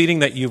 Conceding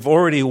that you've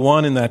already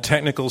won in that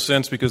technical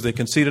sense because they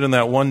conceded in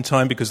that one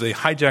time because they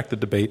hijacked the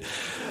debate.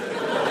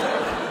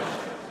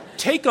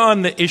 Take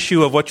on the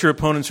issue of what your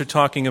opponents are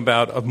talking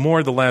about of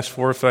more the last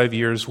 4 or 5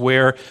 years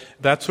where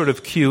that sort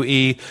of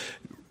QE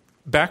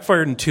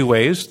backfired in 2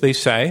 ways, they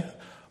say.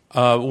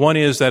 One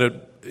is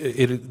that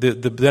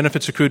the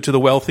benefits accrued to the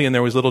wealthy and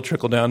there was little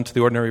trickle down to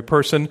the ordinary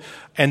person.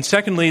 And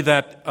secondly,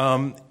 that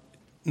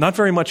not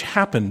very much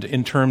happened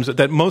in terms of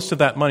that most of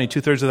that money,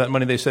 2/3 of that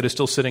money, they said, is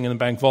still sitting in the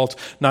bank vaults,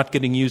 not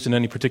getting used in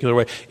any particular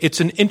way.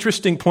 It's an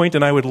interesting point,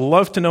 and I would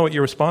love to know what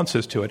your response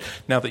is to it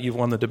now that you've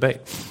won the debate.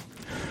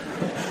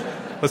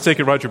 Let's take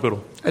it, Roger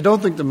Bootle. I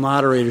don't think the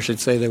moderator should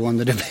say they won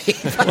the debate.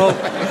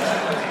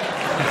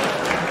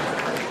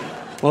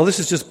 Well, this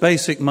is just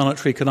basic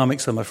monetary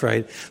economics, I'm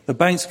afraid. The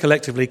banks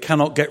collectively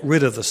cannot get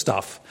rid of the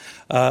stuff.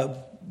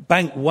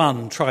 Bank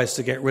One tries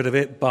to get rid of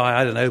it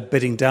by,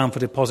 bidding down for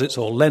deposits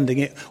or lending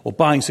it or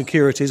buying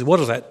securities. What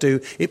does that do?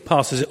 It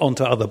passes it on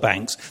to other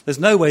banks. There's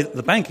no way that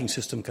the banking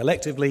system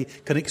collectively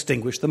can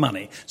extinguish the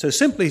money. So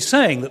simply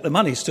saying that the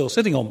money is still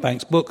sitting on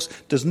banks' books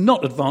does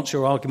not advance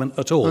your argument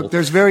at all. Look,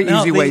 there's very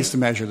easy ways to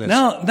measure this.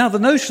 Now, the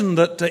notion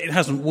that it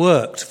hasn't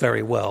worked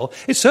very well,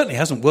 it certainly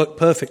hasn't worked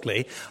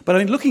perfectly, but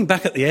looking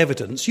back at the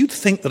evidence, you'd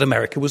think that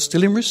America was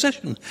still in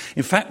recession.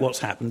 In fact, what's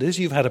happened is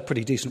you've had a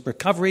pretty decent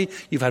recovery,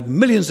 you've had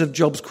millions of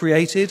jobs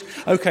created.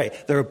 Okay,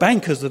 there are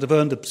bankers that have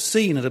earned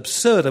obscene and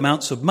absurd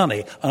amounts of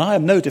money, and I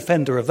am no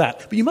defender of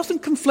that. But you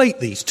mustn't conflate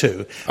these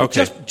two.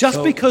 Okay.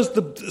 Just because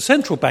the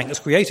central bank has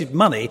created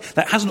money,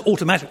 that hasn't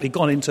automatically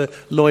gone into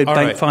Lloyd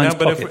Bank Fine's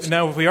pockets.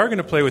 If we are going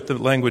to play with the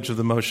language of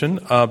the motion,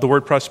 the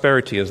word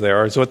prosperity is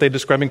there. Is what they're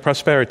describing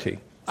prosperity?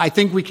 I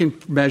think we can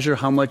measure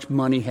how much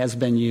money has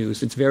been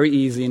used. It's very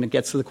easy, and it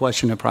gets to the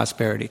question of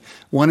prosperity.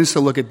 One is to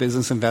look at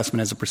business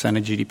investment as a percent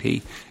of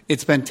GDP.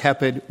 It's been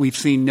tepid. We've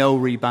seen no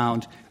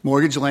rebound.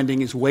 Mortgage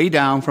lending is way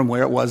down from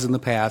where it was in the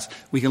past.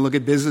 We can look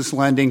at business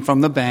lending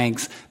from the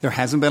banks. There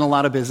hasn't been a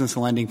lot of business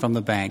lending from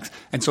the banks.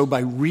 And so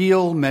by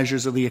real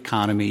measures of the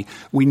economy,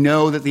 we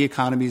know that the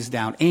economy is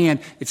down. And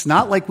it's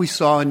not like we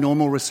saw in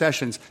normal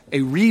recessions,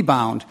 a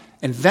rebound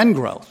and then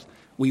growth.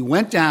 We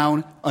went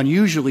down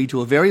unusually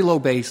to a very low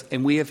base,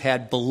 and we have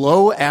had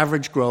below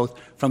average growth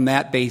from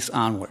that base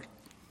onward.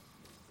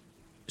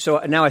 So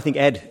now I think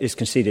Ed is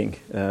conceding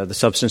the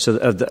substance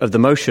of the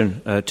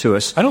motion to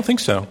us. I don't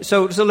think so.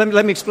 So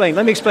let me explain.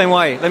 Let me explain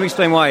why.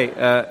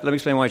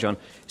 John.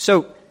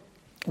 So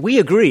we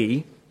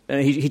agree,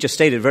 and he just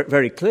stated very,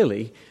 very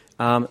clearly,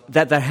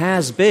 that there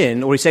has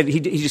been, or he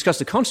discussed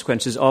the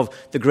consequences of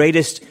the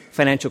greatest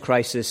financial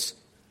crisis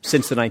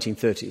since the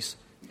 1930s.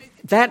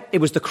 That it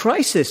was the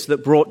crisis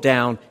that brought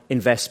down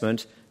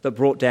investment, that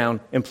brought down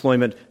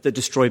employment, that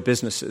destroyed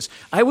businesses.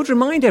 I would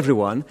remind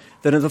everyone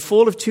that in the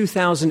fall of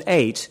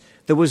 2008,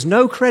 there was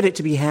no credit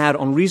to be had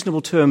on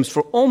reasonable terms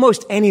for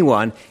almost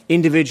anyone,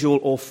 individual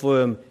or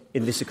firm,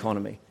 in this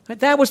economy.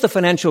 That was the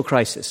financial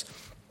crisis.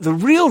 The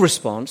real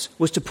response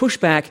was to push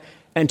back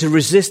and to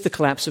resist the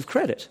collapse of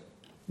credit.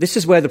 This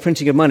is where the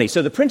printing of money.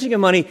 So the printing of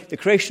money, the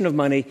creation of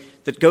money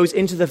that goes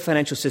into the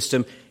financial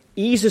system,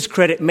 eases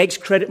credit, makes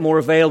credit more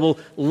available,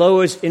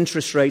 lowers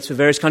interest rates for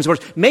various kinds of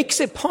products, makes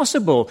it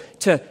possible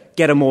to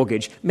get a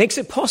mortgage, makes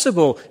it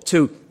possible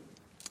to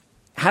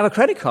have a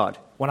credit card.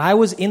 When I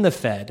was in the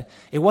Fed,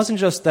 it wasn't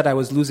just that I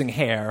was losing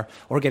hair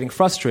or getting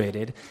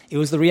frustrated. It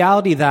was the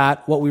reality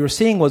that what we were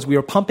seeing was we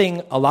were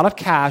pumping a lot of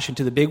cash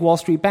into the big Wall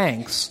Street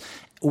banks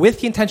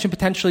with the intention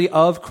potentially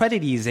of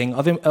credit easing,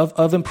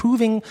 of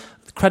improving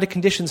credit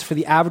conditions for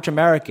the average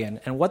American.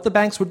 And what the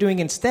banks were doing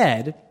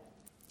instead,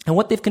 and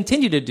what they've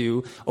continued to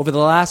do over the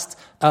last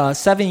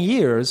 7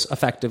 years,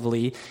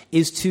 effectively,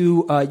 is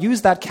to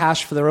use that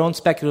cash for their own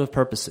speculative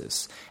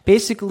purposes.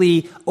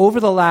 Basically, over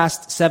the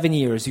last 7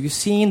 years, you've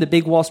seen the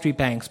big Wall Street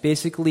banks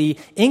basically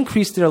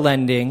increase their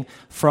lending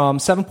from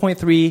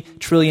 $7.3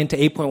 trillion to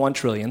 $8.1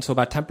 trillion, so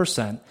about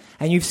 10%.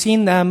 And you've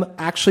seen them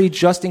actually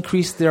just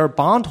increase their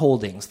bond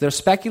holdings, their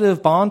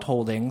speculative bond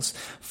holdings,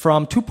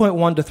 from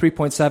 2.1 to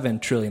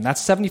 3.7 trillion.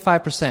 That's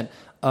 75%.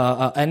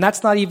 And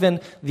that's not even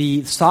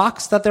the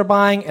stocks that they're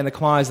buying and the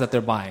commodities that they're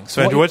buying.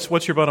 So Andrew,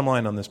 what's your bottom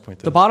line on this point,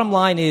 then? The bottom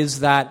line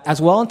is that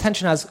as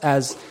well-intentioned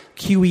as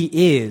QE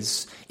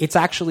is, it's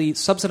actually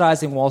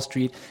subsidizing Wall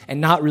Street and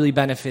not really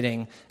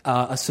benefiting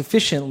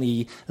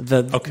sufficiently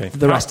the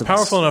rest of us.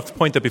 Powerful enough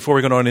point that before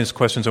we go to audience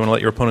questions, I want to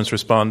let your opponents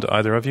respond.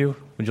 Either of you?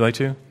 Would you like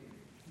to?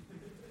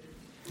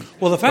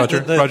 Well, the fact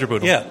Roger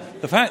Bootle. Yeah,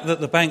 the fact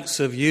that the banks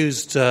have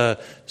used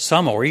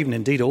some or even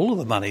indeed all of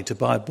the money to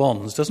buy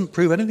bonds doesn't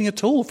prove anything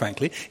at all,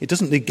 frankly. It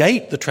doesn't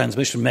negate the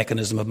transmission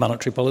mechanism of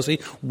monetary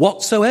policy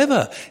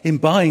whatsoever. In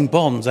buying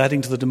bonds,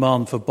 adding to the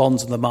demand for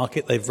bonds in the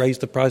market, they've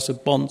raised the price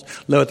of bonds,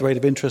 lowered the rate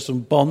of interest on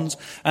bonds,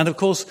 and of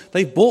course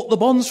they've bought the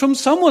bonds from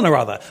someone or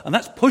other, and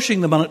that's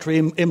pushing the monetary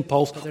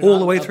impulse all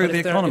the way through the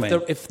economy.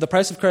 If the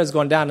price of credit is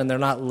going down and they're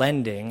not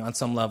lending on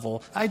some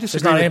level, there's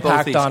disagree not an with both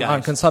impact these on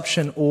guys.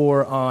 consumption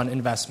or on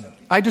investment.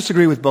 I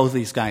disagree with both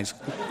these guys.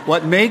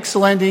 What makes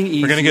lending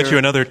easier... We're going to get you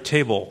another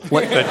table.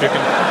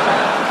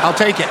 I'll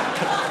take it.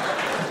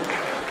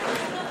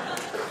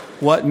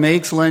 What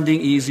makes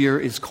lending easier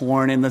is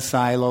corn in the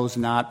silos,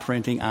 not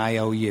printing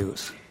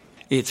IOUs.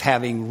 It's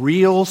having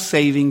real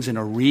savings in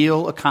a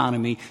real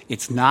economy.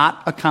 It's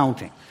not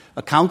accounting.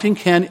 Accounting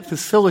can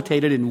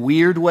facilitate it in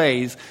weird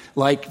ways,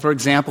 like, for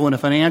example, in a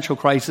financial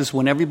crisis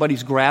when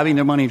everybody's grabbing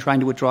their money and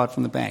trying to withdraw it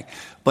from the bank.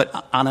 But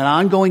on an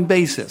ongoing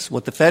basis,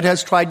 what the Fed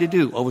has tried to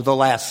do over the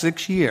last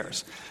 6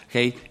 years,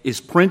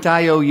 is print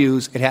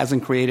IOUs. It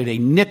hasn't created a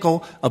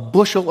nickel, a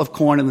bushel of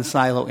corn in the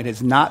silo. It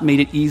has not made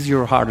it easier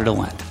or harder to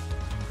lend.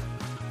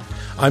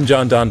 I'm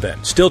John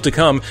Donvan. Still to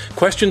come,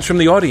 questions from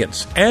the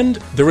audience and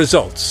the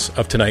results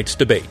of tonight's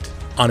debate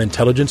on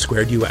Intelligence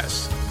Squared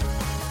US.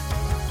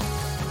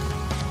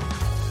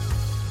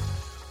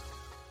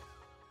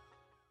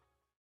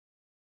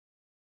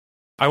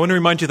 I want to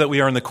remind you that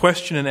we are in the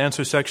question and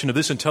answer section of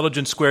this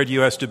Intelligence Squared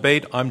US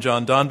debate. I'm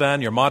John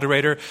Donvan, your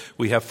moderator.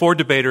 We have 4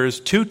 debaters,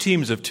 2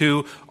 teams of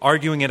 2,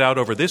 arguing it out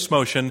over this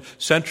motion: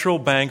 central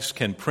banks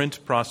can print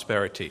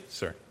prosperity.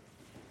 Sir.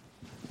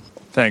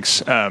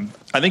 Thanks.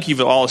 I think you've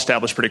all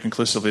established pretty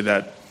conclusively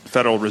that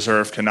Federal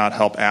Reserve cannot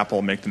help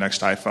Apple make the next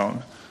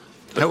iPhone.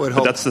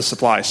 But that's the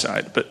supply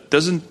side. But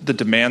doesn't the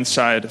demand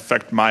side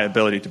affect my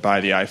ability to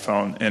buy the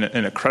iPhone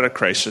in a credit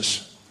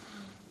crisis?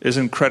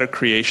 Isn't credit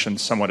creation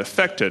somewhat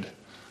affected?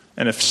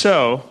 And if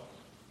so,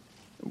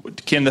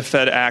 can the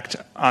Fed act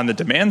on the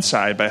demand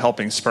side by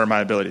helping spur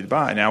my ability to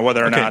buy? Now,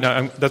 whether or not...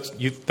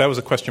 that was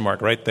a question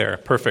mark right there.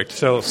 Perfect.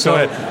 So go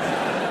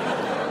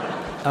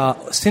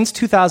ahead. Since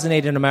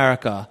 2008 in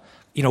America,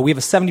 we have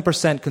a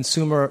 70%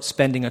 consumer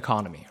spending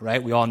economy,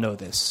 right? We all know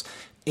this.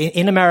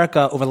 In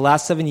America, over the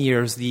last 7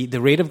 years, the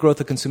rate of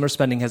growth of consumer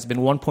spending has been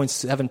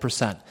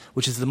 1.7%,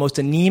 which is the most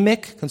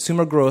anemic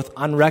consumer growth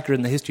on record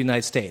in the history of the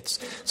United States.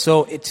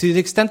 So to the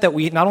extent that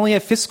we not only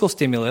have fiscal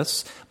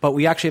stimulus, but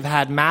we actually have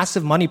had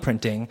massive money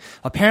printing,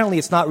 apparently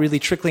it's not really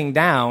trickling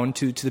down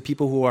to the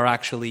people who are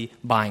actually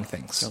buying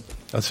things. So.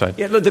 That's fine.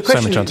 Yeah, look, the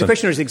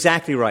questioner is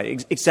exactly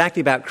right. Exactly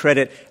about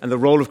credit and the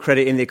role of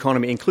credit in the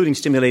economy, including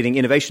stimulating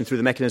innovation through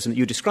the mechanism that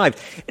you described.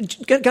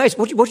 Guys,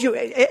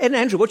 and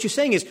Andrew, what you're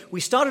saying is we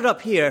started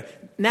up here,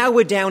 now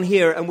we're down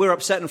here, and we're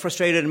upset and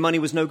frustrated, and money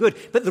was no good.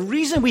 But the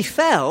reason we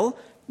fell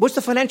was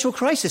the financial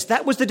crisis.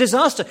 That was the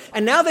disaster.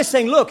 And now they're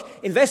saying, look,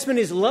 investment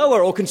is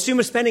lower or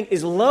consumer spending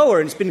is lower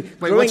and it's been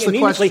growing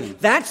immediately.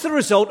 That's the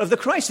result of the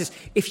crisis.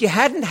 If you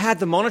hadn't had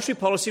the monetary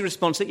policy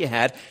response that you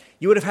had,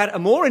 you would have had a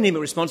more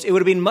anemic response. It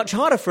would have been much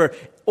harder for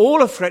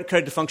all of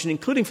credit to function,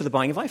 including for the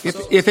buying of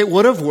iPhones. If it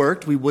would have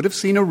worked, we would have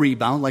seen a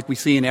rebound like we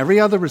see in every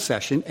other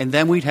recession, and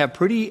then we'd have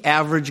pretty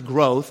average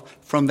growth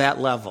from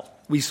that level.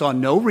 We saw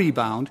no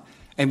rebound,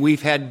 and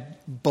we've had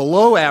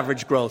below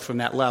average growth from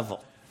that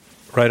level.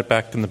 Right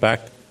back in the back.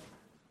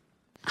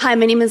 Hi,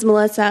 my name is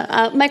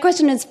Melissa. My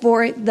question is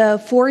for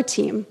the Ford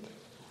team.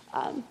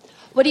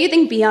 What do you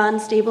think beyond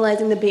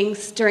stabilizing the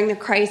banks during the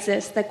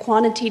crisis that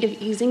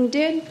quantitative easing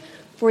did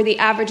for the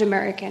average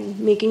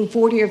American making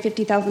 $40,000 or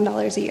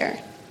 $50,000 a year?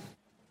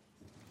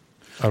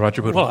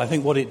 Roger Bootle. Well, I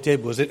think what it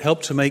did was it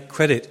helped to make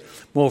credit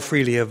more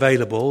freely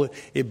available.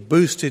 It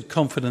boosted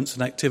confidence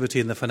and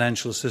activity in the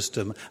financial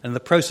system, and in the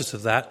process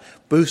of that,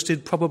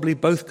 boosted probably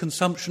both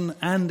consumption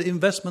and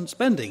investment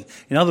spending.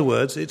 In other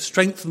words, it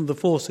strengthened the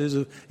forces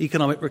of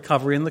economic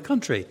recovery in the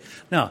country.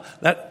 Now,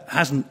 that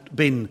hasn't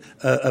been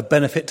a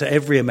benefit to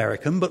every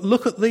American, but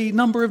look at the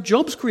number of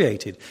jobs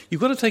created.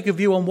 You've got to take a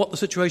view on what the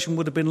situation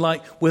would have been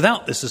like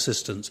without this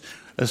assistance.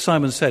 As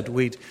Simon said,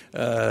 we'd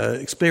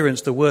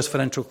experienced the worst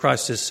financial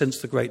crisis since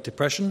the Great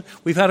Depression.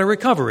 We've had a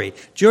recovery.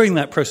 During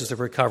that process of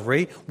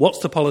recovery, what's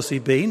the policy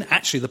been?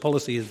 Actually, the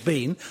policy has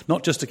been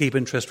not just to keep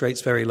interest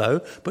rates very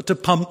low, but to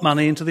pump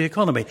money into the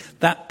economy.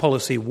 That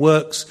policy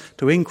works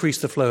to increase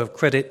the flow of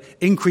credit,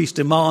 increase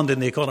demand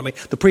in the economy.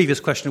 The previous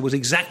questioner was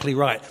exactly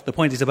right. The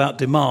point is about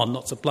demand,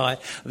 not supply.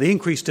 The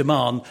increased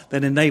demand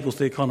then enables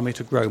the economy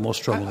to grow more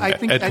strongly.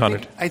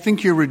 I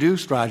think you're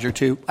reduced, Roger,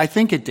 to I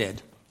think it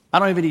did. I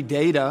don't have any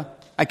data.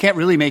 I can't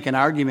really make an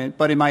argument,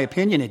 but in my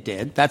opinion it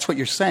did. That's what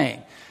you're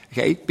saying.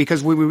 Okay?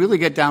 Because when we really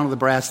get down to the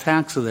brass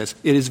tacks of this,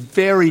 it is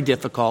very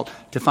difficult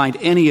to find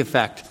any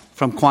effect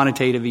from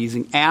quantitative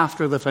easing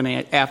after the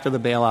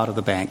bailout of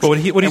the banks. But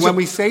when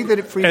we say that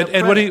it freed up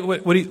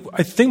credit,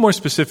 I think more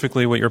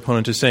specifically what your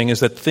opponent is saying is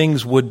that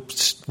things would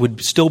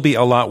still be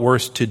a lot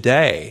worse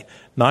today,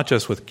 not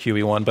just with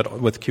QE1, but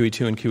with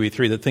QE2 and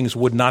QE3, that things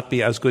would not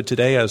be as good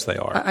today as they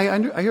are. I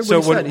heard what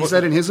he said. He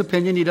said in his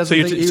opinion he doesn't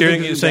think... So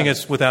you're saying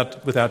it's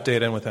without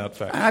data and without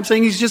facts? I'm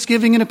saying he's just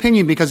giving an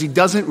opinion because he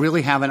doesn't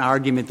really have an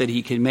argument that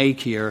he can make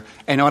here.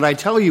 And what I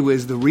tell you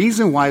is the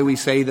reason why we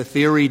say the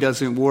theory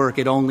doesn't work,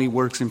 it only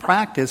works in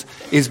practice,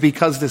 is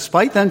because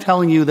despite them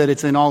telling you that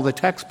it's in all the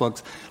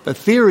textbooks, the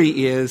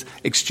theory is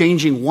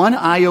exchanging one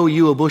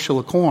IOU a bushel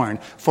of corn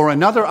for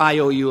another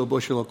IOU a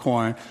bushel of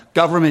corn,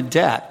 government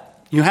debt.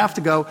 You have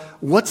to go,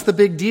 what's the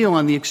big deal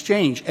on the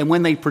exchange? And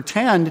when they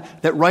pretend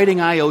that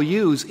writing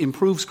IOUs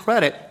improves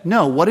credit,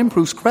 no, what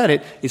improves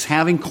credit is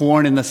having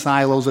corn in the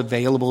silos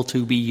available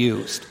to be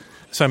used.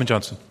 Simon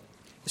Johnson.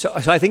 So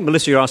I think,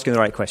 Melissa, you're asking the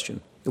right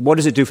question. What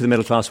does it do for the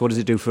middle class? What does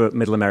it do for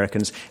middle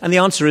Americans? And the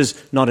answer is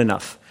not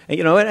enough.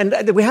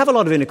 And we have a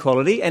lot of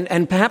inequality,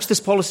 and perhaps this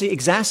policy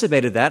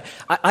exacerbated that.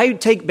 I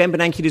take Ben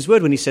Bernanke at his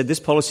word when he said this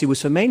policy was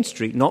for Main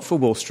Street, not for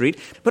Wall Street.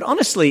 But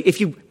honestly,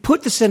 if you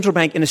put the central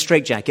bank in a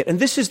straitjacket, and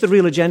this is the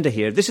real agenda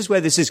here, this is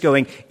where this is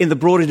going in the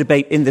broader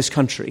debate in this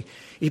country.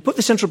 If you put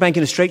the central bank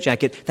in a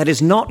straitjacket, that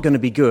is not going to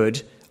be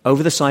good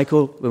over the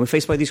cycle when we're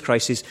faced by these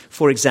crises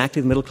for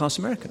exactly the middle-class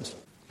Americans.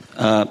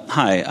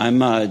 Hi,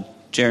 I'm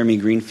Jeremy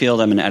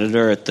Greenfield. I'm an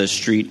editor at The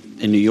Street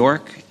in New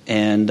York,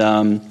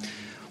 and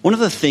one of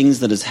the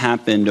things that has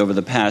happened over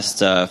the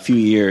past few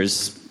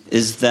years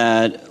is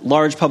that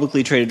large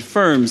publicly traded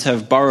firms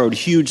have borrowed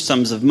huge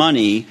sums of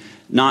money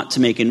not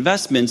to make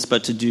investments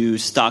but to do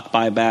stock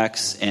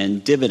buybacks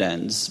and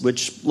dividends,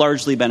 which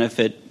largely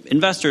benefit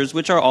investors,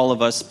 which are all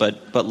of us,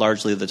 but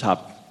largely the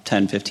top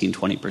 10, 15,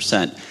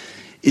 20%.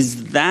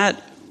 Is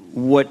that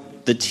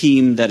what the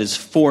team that is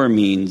for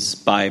means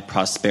by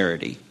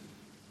prosperity?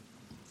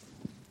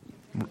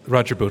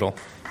 Roger Bootle.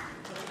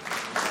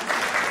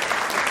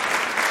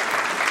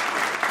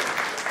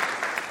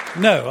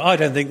 No, I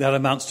don't think that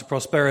amounts to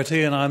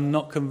prosperity, and I'm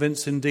not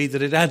convinced indeed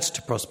that it adds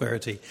to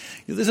prosperity.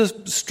 There's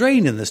a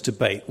strain in this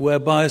debate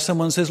whereby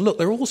someone says, look,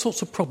 there are all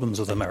sorts of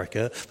problems with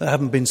America that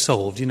haven't been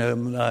solved.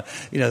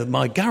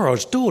 My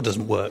garage door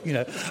doesn't work.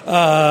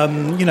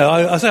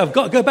 I say I've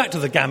got to go back to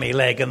the gammy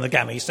leg and the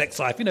gammy sex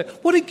life.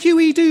 What did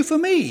QE do for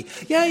me?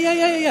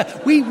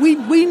 Yeah.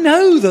 We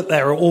know that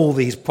there are all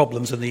these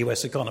problems in the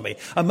US economy,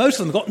 and most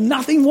of them got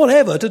nothing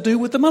whatever to do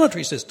with the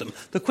monetary system.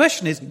 The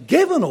question is,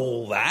 given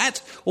all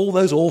that, all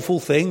those awful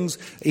things,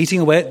 eating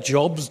away at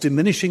jobs,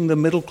 diminishing the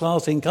middle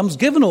class incomes,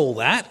 given all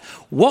that,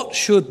 what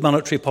should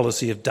monetary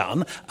policy have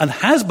done? And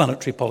has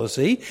monetary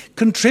policy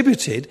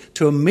contributed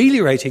to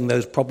ameliorating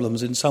those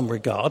problems in some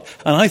regard?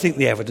 And I think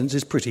the evidence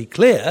is pretty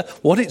clear.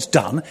 What it's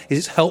done is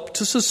it's helped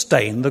to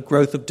sustain the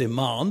growth of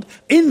demand.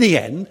 In the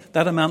end,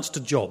 that amounts to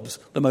jobs,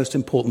 the most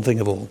important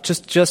thing of all.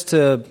 Just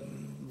to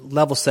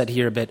level set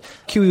here a bit.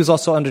 QE was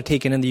also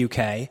undertaken in the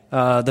UK.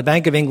 The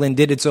Bank of England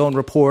did its own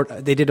report.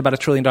 They did about $1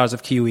 trillion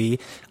of QE.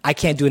 I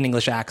can't do an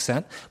English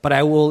accent, but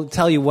I will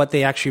tell you what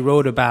they actually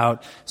wrote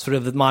about sort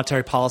of the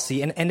monetary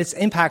policy and its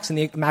impacts in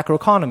the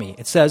macroeconomy.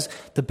 It says,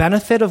 the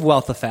benefit of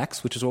wealth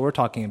effects, which is what we're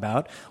talking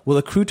about, will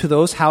accrue to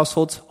those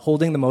households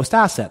holding the most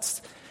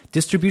assets.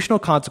 Distributional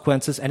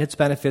consequences and its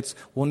benefits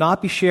will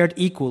not be shared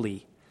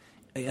equally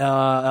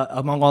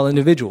among all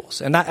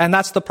individuals. And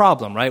that's the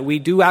problem, right? We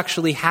do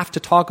actually have to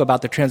talk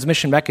about the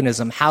transmission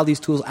mechanism, how these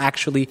tools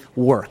actually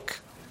work.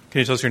 Can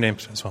you tell us your name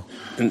as well?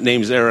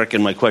 Name's Eric,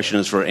 and my question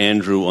is for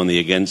Andrew on the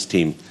against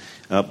team.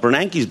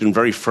 Bernanke's been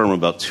very firm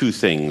about two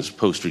things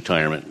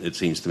post-retirement, it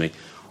seems to me.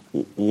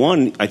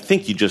 One, I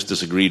think you just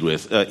disagreed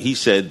with. He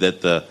said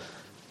that the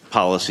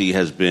policy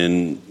has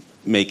been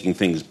making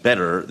things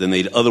better than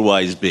they'd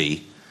otherwise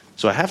be.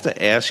 So I have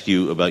to ask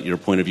you about your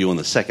point of view on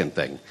the second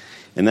thing.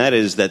 And that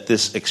is that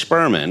this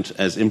experiment,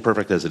 as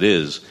imperfect as it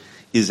is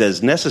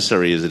as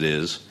necessary as it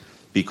is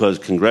because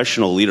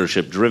congressional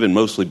leadership, driven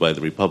mostly by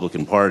the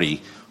Republican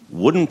Party,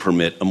 wouldn't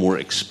permit a more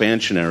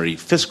expansionary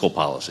fiscal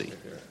policy.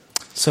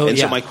 So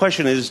my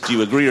question is, do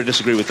you agree or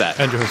disagree with that?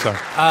 Andrew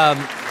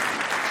Huszar.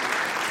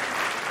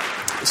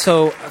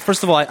 So,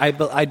 first of all,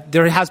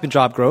 there has been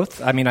job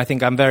growth. I mean, I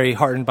think I'm very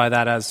heartened by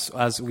that,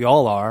 as we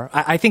all are.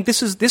 I think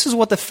this is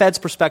what the Fed's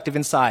perspective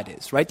inside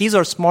is, right? These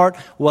are smart,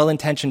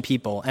 well-intentioned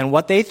people, and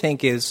what they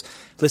think is,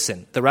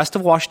 listen, the rest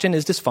of Washington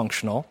is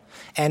dysfunctional,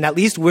 and at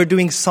least we're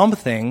doing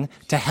something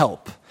to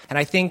help. And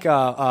I think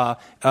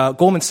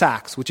Goldman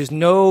Sachs, which is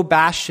no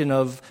bastion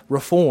of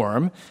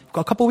reform,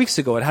 a couple of weeks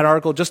ago, it had an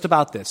article just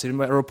about this in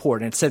a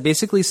report. And it said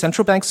basically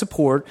central bank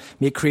support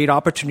may create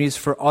opportunities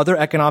for other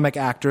economic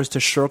actors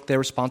to shirk their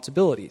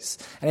responsibilities.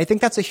 And I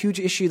think that's a huge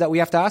issue that we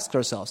have to ask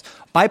ourselves.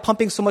 By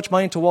pumping so much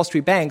money into Wall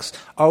Street banks,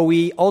 are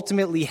we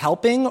ultimately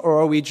helping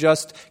or are we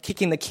just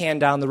kicking the can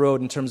down the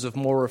road in terms of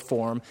more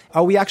reform?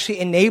 Are we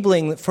actually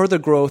enabling further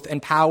growth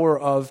and power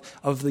of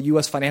the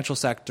U.S. financial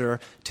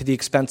sector to the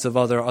expense of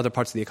other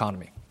parts of the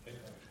economy?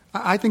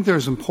 I think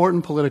there's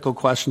important political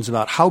questions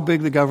about how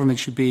big the government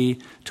should be,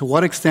 to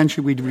what extent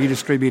should we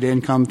redistribute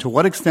income, to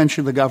what extent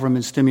should the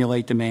government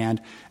stimulate demand,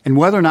 and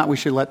whether or not we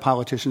should let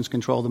politicians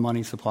control the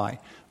money supply.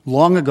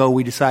 Long ago,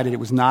 we decided it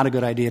was not a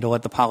good idea to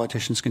let the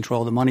politicians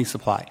control the money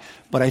supply.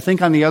 But I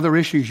think on the other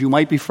issues, you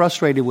might be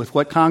frustrated with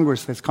what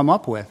Congress has come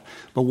up with.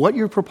 But what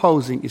you're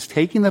proposing is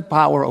taking the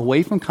power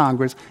away from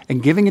Congress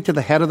and giving it to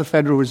the head of the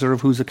Federal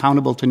Reserve, who's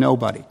accountable to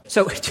nobody.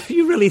 So do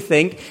you really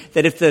think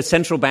that if the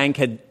central bank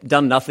had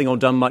done nothing or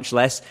done much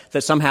less,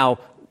 that somehow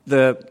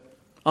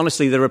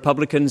honestly, the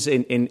Republicans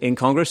in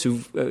Congress,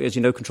 who, as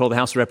you know, control the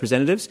House of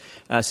Representatives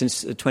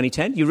since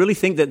 2010, you really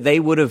think that they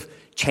would have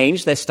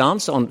changed their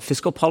stance on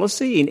fiscal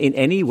policy in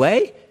any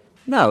way?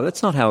 No,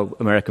 that's not how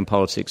American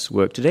politics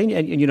work today,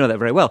 and you know that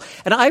very well.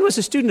 And I was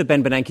a student of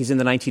Ben Bernanke's in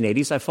the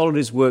 1980s. I followed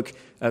his work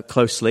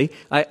closely.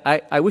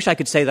 I wish I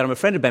could say that I'm a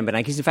friend of Ben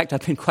Bernanke's. In fact,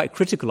 I've been quite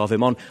critical of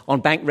him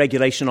on bank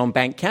regulation, on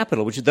bank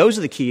capital, those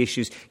are the key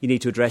issues you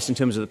need to address in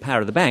terms of the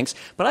power of the banks.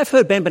 But I've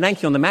heard Ben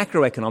Bernanke on the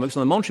macroeconomics,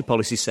 on the monetary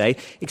policy, say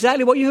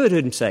exactly what you heard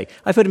him say.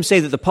 I've heard him say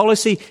that the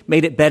policy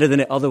made it better than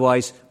it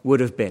otherwise would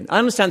have been. I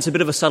understand it's a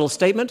bit of a subtle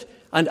statement.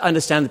 I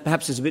understand that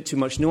perhaps there's a bit too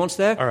much nuance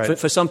there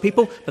for some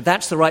people, but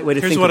that's the right way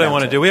to think about it. Here's what I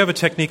want to do. We have a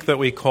technique that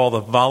we call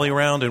the volley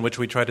round, in which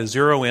we try to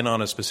zero in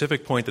on a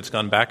specific point that's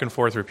gone back and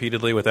forth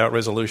repeatedly without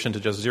resolution, to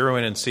just zero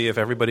in and see if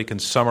everybody can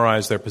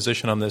summarize their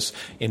position on this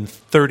in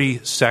 30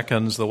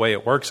 seconds. The way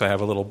it works, I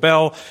have a little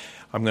bell.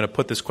 I'm going to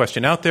put this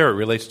question out there. It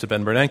relates to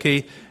Ben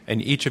Bernanke,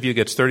 and each of you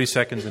gets 30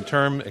 seconds in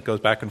turn. It goes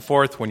back and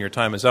forth. When your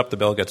time is up, the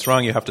bell gets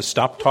rung. You have to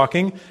stop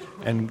talking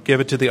and give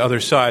it to the other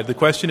side. The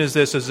question is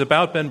this. It's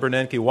about Ben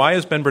Bernanke. Why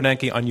is Ben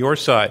Bernanke on your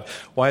side?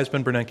 Why is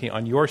Ben Bernanke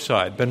on your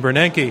side? Ben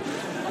Bernanke,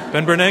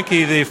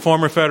 the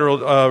former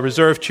Federal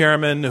Reserve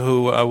Chairman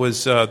who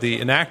was the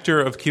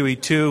enactor of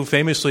QE2,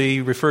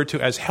 famously referred to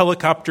as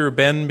Helicopter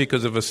Ben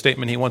because of a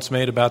statement he once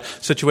made about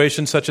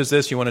situations such as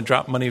this. You want to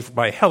drop money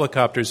by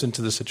helicopters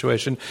into the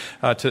situation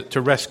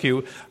to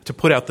rescue, to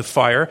put out the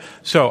fire.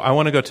 So I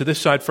want to go to this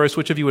side first.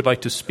 Which of you would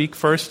like to speak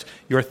first?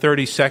 Your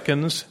 30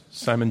 seconds.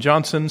 Simon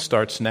Johnson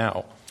starts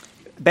now.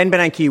 Ben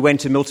Bernanke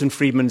went to Milton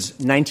Friedman's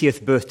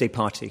 90th birthday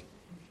party.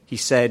 He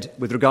said,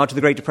 with regard to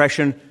the Great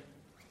Depression,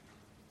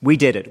 we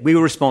did it. We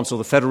were responsible,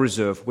 the Federal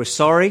Reserve. We're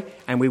sorry,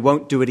 and we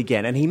won't do it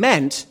again. And he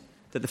meant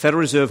that the Federal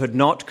Reserve had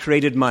not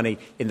created money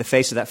in the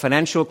face of that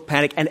financial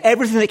panic and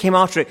everything that came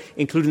after it,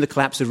 including the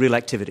collapse of real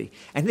activity.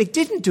 And they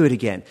didn't do it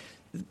again.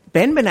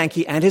 Ben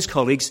Bernanke and his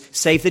colleagues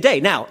saved the day.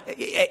 Now,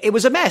 it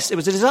was a mess. It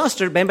was a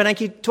disaster. Ben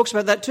Bernanke talks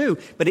about that too.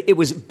 But it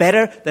was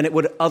better than it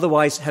would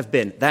otherwise have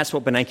been. That's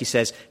what Bernanke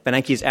says.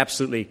 Bernanke is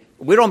absolutely...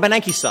 We're on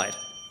Bernanke's side.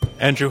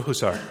 Andrew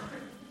Huszar.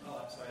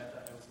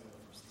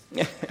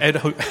 Ed,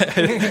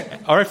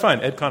 all right, fine.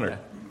 Ed Conard.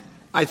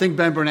 I think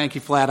Ben Bernanke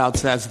flat out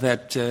says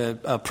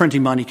that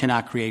printing money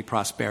cannot create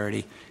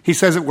prosperity. He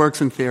says it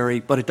works in theory,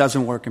 but it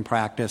doesn't work in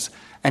practice.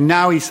 And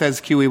now he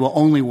says QE will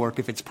only work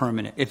if it's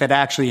permanent, if it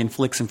actually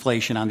inflicts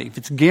inflation if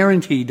it's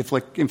guaranteed to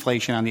inflict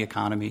inflation on the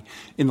economy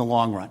in the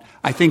long run.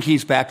 I think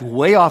he's backed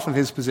way off of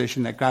his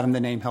position that got him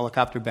the name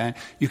Helicopter Ben.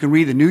 You can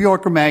read the New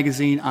Yorker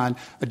magazine on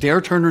Adair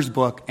Turner's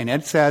book, and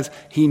it says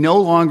he no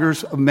longer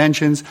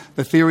mentions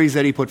the theories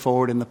that he put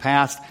forward in the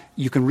past.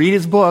 You can read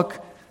his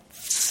book,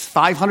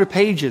 500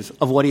 pages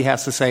of what he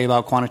has to say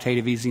about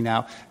quantitative easing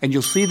now, and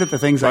you'll see that the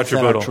things I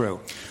said are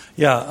true.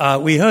 Yeah,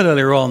 we heard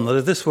earlier on that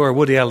if this were a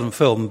Woody Allen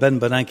film, Ben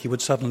Bernanke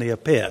would suddenly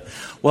appear.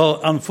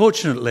 Well,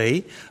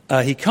 unfortunately,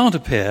 he can't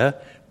appear,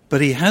 but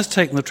he has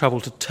taken the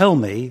trouble to tell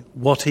me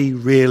what he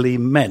really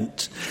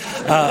meant.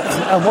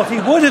 And what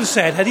he would have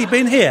said had he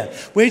been here,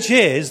 which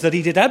is that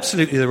he did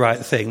absolutely the right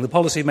thing. The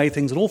policy made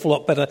things an awful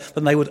lot better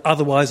than they would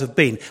otherwise have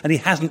been, and he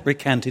hasn't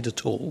recanted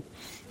at all.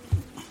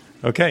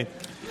 Okay.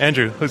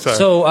 Andrew, who's that?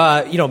 So,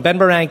 Ben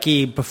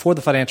Bernanke, before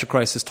the financial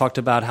crisis, talked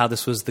about how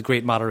this was the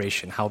great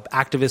moderation, how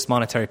activist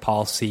monetary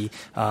policy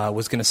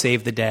was going to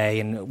save the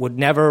day and would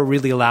never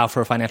really allow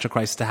for a financial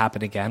crisis to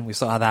happen again. We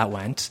saw how that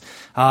went.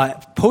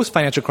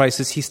 Post-financial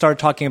crisis, he started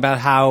talking about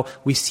how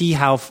we see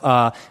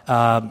how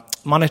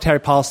monetary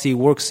policy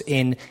works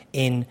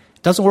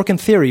doesn't work in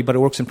theory, but it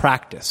works in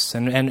practice.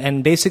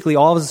 And basically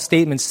all of his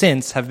statements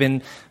since have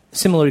been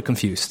similarly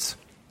confused.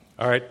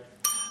 All right.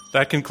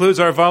 That concludes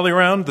our volley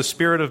round, the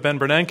spirit of Ben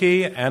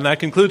Bernanke, and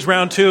that concludes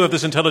round 2 of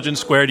this Intelligence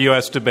Squared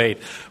U.S.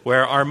 debate,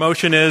 where our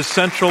motion is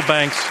central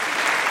banks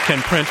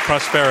can print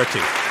prosperity.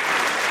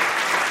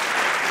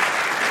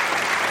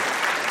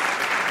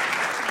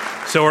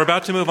 So we're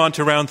about to move on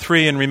to round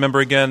 3, and remember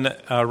again,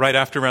 right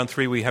after round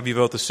 3, we have you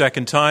vote the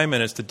second time,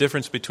 and it's the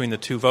difference between the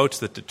 2 votes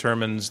that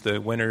determines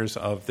the winners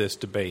of this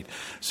debate.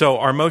 So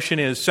our motion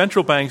is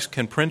central banks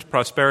can print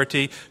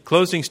prosperity,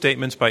 closing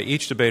statements by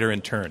each debater in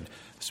turn.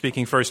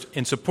 Speaking first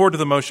in support of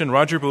the motion,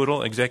 Roger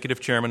Bootle, Executive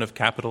Chairman of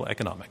Capital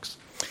Economics.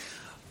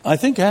 I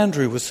think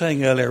Andrew was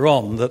saying earlier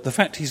on that the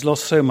fact he's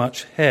lost so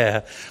much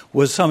hair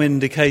was some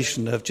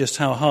indication of just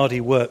how hard he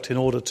worked in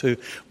order to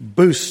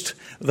boost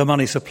the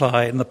money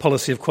supply and the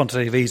policy of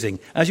quantitative easing.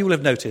 As you will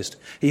have noticed,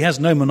 he has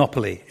no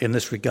monopoly in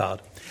this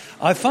regard.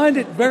 I find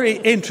it very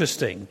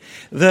interesting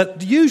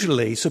that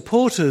usually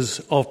supporters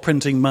of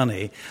printing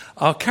money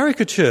are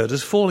caricatured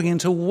as falling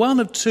into one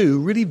of 2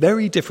 really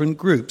very different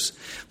groups.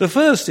 The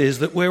first is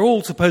that we're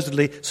all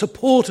supposedly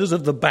supporters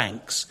of the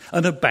banks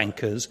and of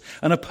bankers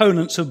and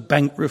opponents of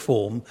bank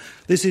reform.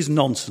 This is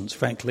nonsense,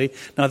 frankly.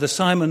 Neither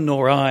Simon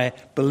nor I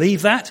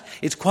believe that.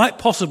 It's quite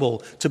possible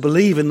to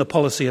believe in the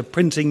policy of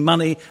printing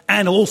money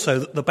and also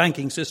that the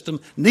banking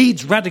system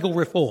needs radical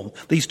reform.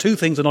 These 2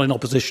 things are not in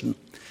opposition.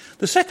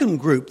 The second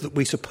group that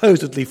we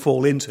supposedly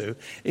fall into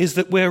is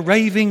that we're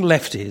raving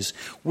lefties.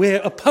 We're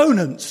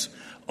opponents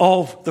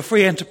of the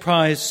free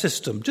enterprise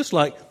system, just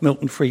like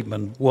Milton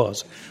Friedman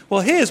was.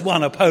 Well, here's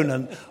one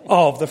opponent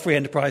of the free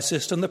enterprise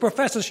system, the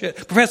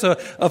professor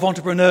of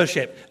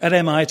entrepreneurship at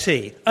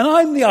MIT, and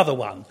I'm the other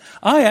one.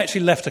 I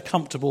actually left a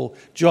comfortable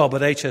job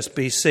at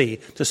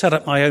HSBC to set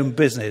up my own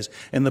business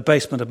in the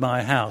basement of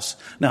my house.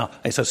 Now,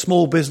 it's a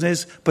small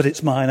business, but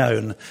it's mine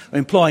own,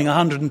 employing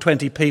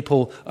 120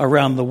 people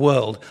around the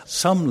world.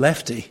 Some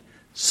lefty,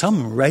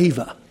 some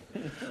raver.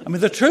 I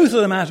mean, the truth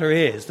of the matter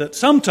is that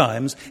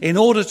sometimes, in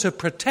order to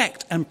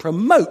protect and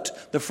promote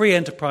the free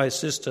enterprise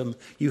system,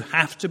 you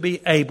have to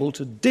be able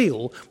to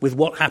deal with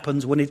what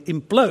happens when it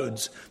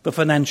implodes for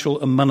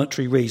financial and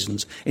monetary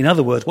reasons. In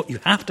other words, what you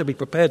have to be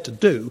prepared to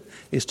do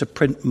is to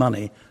print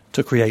money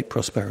to create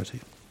prosperity.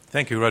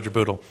 Thank you, Roger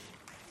Bootle.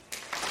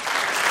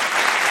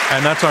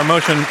 And that's our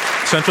motion,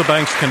 central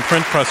banks can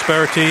print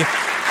prosperity.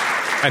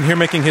 And here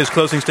making his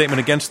closing statement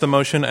against the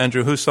motion,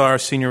 Andrew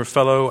Huszar, Senior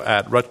Fellow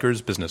at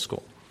Rutgers Business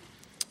School.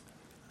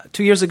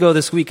 2 years ago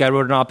this week, I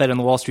wrote an op-ed in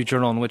the Wall Street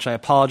Journal in which I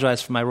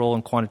apologized for my role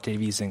in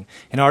quantitative easing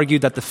and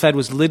argued that the Fed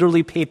was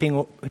literally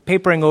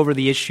papering over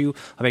the issue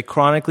of a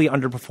chronically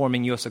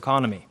underperforming U.S.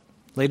 economy.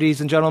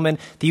 Ladies and gentlemen,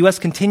 the U.S.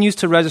 continues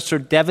to register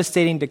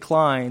devastating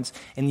declines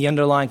in the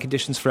underlying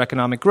conditions for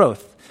economic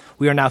growth.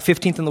 We are now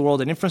 15th in the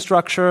world in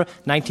infrastructure,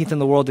 19th in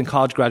the world in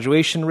college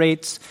graduation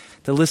rates.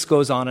 The list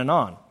goes on and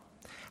on.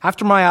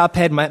 After my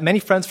op-ed, many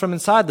friends from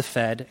inside the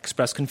Fed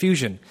expressed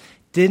confusion.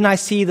 Didn't I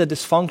see the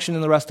dysfunction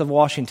in the rest of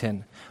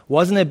Washington?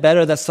 Wasn't it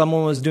better that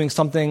someone was doing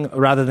something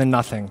rather than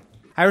nothing?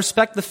 I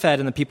respect the Fed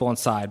and the people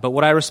inside, but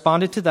what I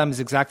responded to them is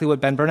exactly what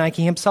Ben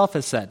Bernanke himself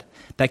has said,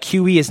 that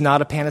QE is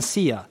not a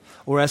panacea,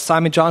 or as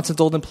Simon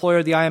Johnson's old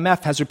employer, the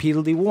IMF, has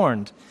repeatedly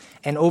warned,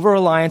 an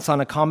over-reliance on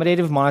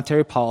accommodative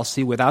monetary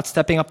policy without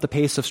stepping up the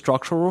pace of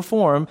structural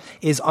reform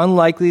is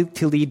unlikely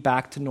to lead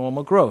back to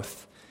normal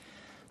growth.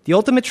 The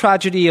ultimate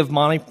tragedy of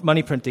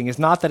money printing is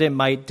not that it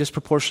might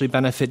disproportionately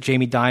benefit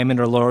Jamie Dimon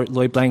or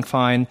Lloyd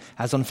Blankfein,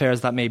 as unfair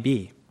as that may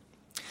be.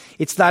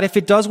 It's that if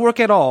it does work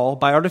at all,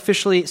 by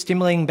artificially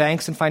stimulating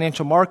banks and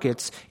financial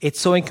markets, it's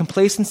sowing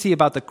complacency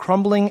about the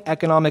crumbling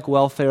economic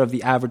welfare of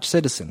the average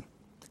citizen.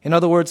 In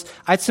other words,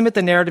 I'd submit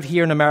the narrative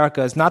here in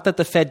America is not that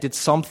the Fed did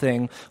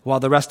something while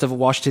the rest of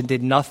Washington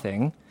did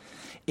nothing.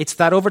 It's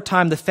that over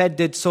time the Fed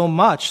did so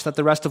much that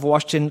the rest of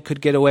Washington could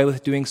get away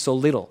with doing so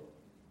little.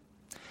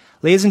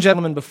 Ladies and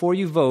gentlemen, before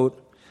you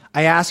vote,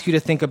 I ask you to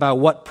think about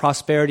what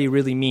prosperity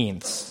really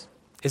means.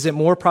 Is it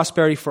more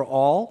prosperity for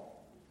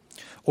all?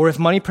 Or if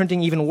money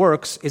printing even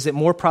works, is it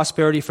more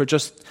prosperity for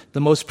just the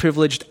most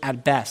privileged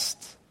at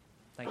best?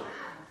 Thank you.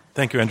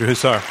 Thank you, Andrew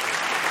Huszar.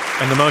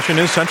 And the motion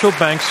is central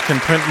banks can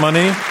print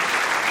money.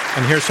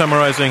 And here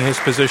summarizing his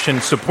position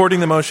supporting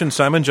the motion,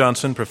 Simon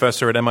Johnson,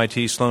 professor at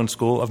MIT Sloan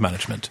School of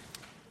Management.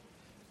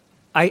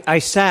 I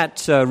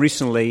sat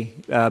recently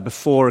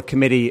before a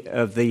committee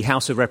of the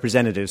House of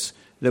Representatives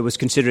that was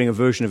considering a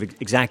version of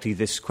exactly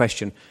this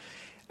question.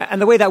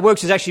 And the way that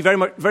works is actually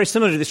very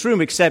similar to this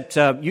room, except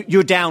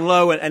you're down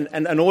low and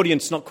an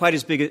audience not quite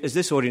as big as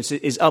this audience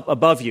is up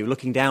above you,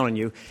 looking down on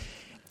you.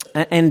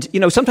 And you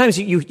know, sometimes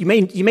you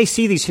may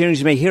see these hearings,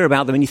 you may hear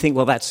about them, and you think,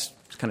 well, that's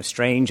kind of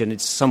strange and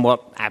it's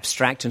somewhat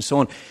abstract and so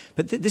on.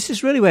 But this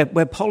is really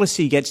where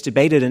policy gets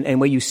debated and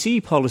where you see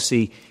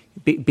policy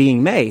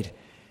being made.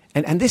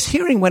 And this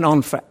hearing went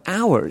on for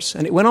hours,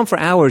 and it went on for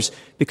hours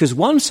because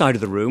one side of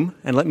the room,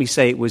 and let me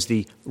say it was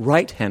the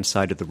right-hand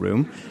side of the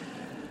room,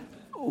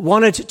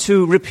 wanted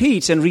to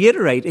repeat and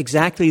reiterate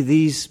exactly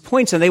these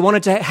points, and they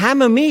wanted to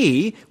hammer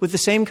me with the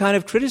same kind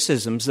of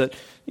criticisms that,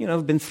 you know,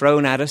 have been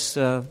thrown at us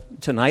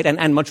tonight,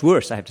 and much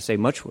worse, I have to say,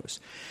 much worse.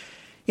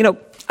 You know,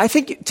 I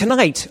think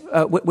tonight,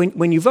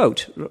 when you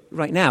vote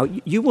right now,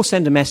 you will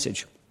send a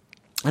message,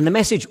 and the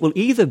message will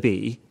either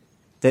be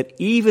that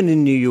even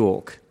in New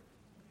York,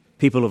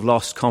 people have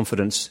lost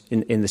confidence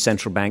in the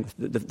central bank,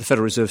 the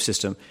Federal Reserve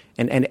System,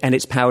 and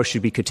its power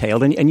should be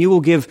curtailed. And you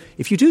will give,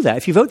 if you do that,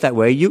 if you vote that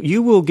way,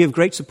 you will give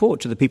great support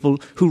to the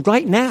people who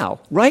right now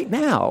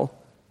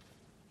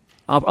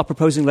are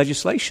proposing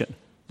legislation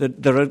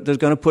that are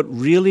going to put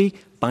really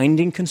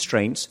binding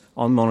constraints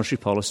on monetary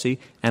policy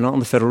and on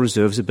the Federal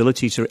Reserve's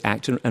ability to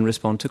act and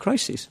respond to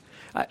crises.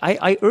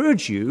 I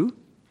urge you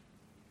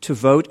to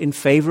vote in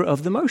favor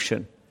of the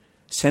motion.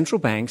 Central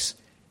banks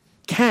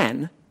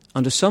can,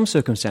 under some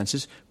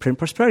circumstances, print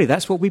prosperity.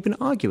 That's what we've been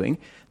arguing.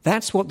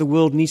 That's what the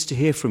world needs to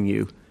hear from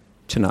you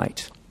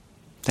tonight.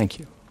 Thank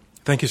you.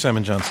 Thank you,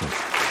 Simon Johnson.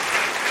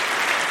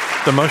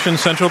 The motion,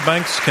 central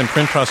banks can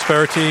print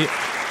prosperity.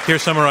 Here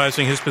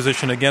summarizing his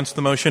position against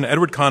the motion,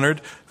 Edward Conard,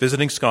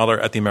 visiting scholar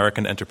at the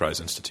American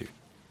Enterprise Institute.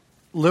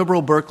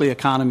 Liberal Berkeley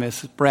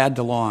economist Brad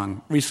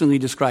DeLong recently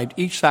described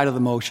each side of the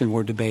motion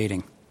we're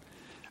debating.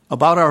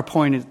 About our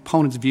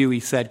opponent's view, he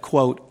said,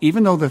 quote,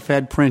 even though the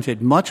Fed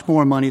printed much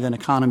more money than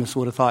economists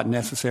would have thought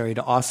necessary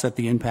to offset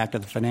the impact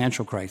of the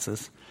financial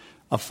crisis,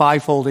 a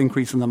five-fold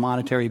increase in the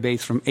monetary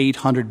base from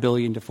 $800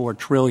 billion to $4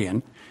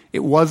 trillion,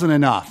 it wasn't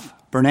enough.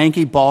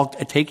 Bernanke balked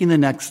at taking the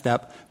next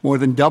step, more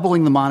than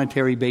doubling the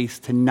monetary base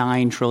to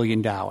 $9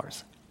 trillion,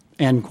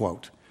 end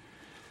quote.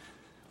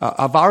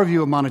 Of our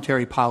view of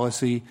monetary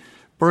policy,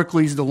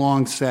 Berkeley's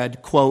DeLong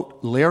said, quote,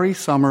 Larry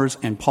Summers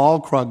and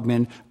Paul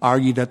Krugman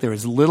argue that there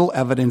is little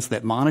evidence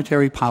that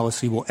monetary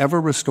policy will ever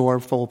restore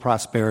full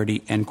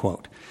prosperity, end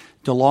quote.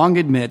 DeLong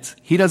admits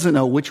he doesn't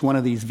know which one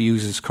of these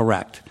views is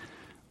correct.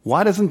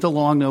 Why doesn't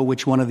DeLong know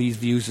which one of these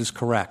views is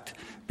correct?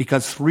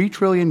 Because $3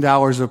 trillion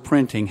of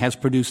printing has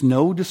produced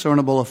no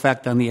discernible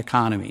effect on the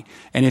economy.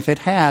 And if it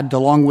had,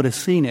 DeLong would have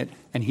seen it,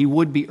 and he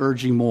would be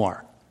urging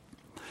more.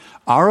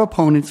 Our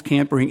opponents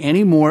can't bring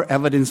any more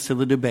evidence to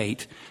the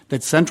debate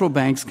that central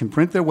banks can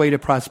print their way to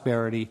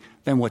prosperity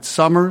than what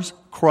Summers,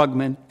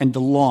 Krugman, and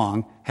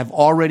DeLong have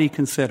already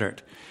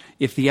considered.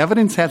 If the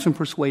evidence hasn't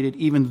persuaded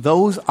even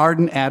those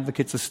ardent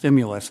advocates of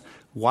stimulus,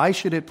 why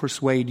should it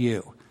persuade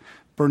you?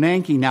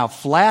 Bernanke now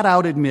flat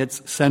out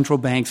admits central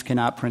banks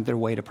cannot print their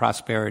way to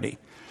prosperity.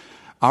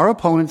 Our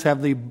opponents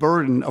have the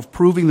burden of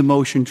proving the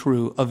motion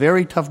true, a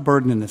very tough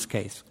burden in this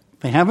case.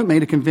 They haven't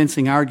made a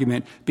convincing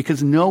argument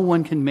because no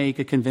one can make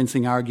a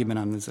convincing argument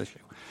on this issue.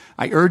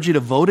 I urge you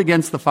to vote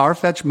against the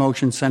far-fetched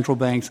motion central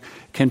banks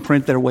can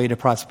print their way to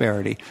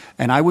prosperity.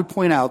 And I would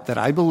point out that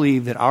I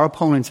believe that our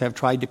opponents have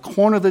tried to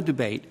corner the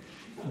debate,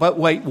 but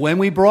wait, when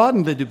we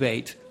broadened the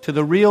debate to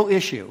the real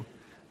issue,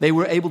 they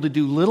were able to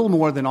do little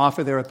more than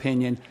offer their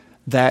opinion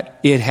that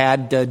it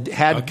had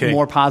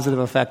more positive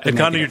effect than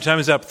negative. Your time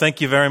is up. Thank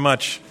you very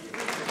much.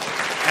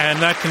 And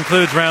that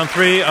concludes round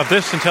 3 of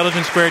this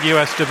Intelligence Squared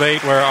U.S.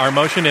 debate, where our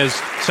motion is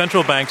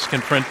central banks can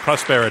print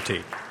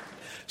prosperity.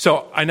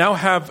 So I now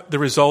have the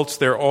results.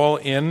 They're all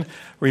in.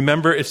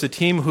 Remember, it's the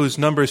team whose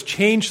numbers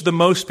changed the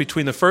most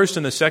between the first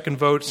and the second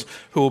votes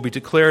who will be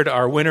declared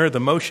our winner. The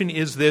motion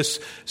is this: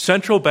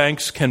 central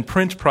banks can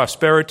print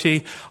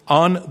prosperity.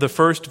 On the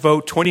first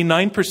vote,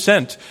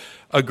 29%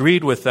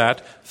 agreed with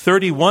that,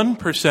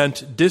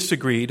 31%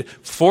 disagreed,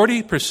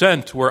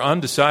 40% were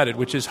undecided,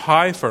 which is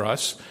high for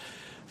us.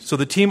 So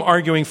the team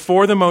arguing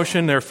for the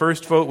motion, their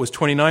first vote was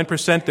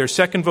 29%. Their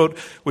second vote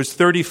was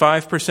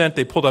 35%.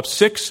 They pulled up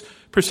 6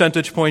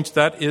 percentage points.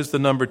 That is the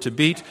number to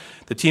beat.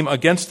 The team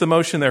against the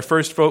motion, their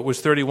first vote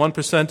was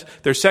 31%.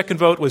 Their second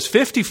vote was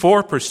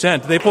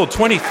 54%. They pulled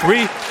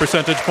 23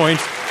 percentage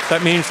points.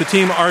 That means the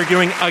team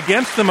arguing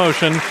against the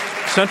motion,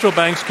 central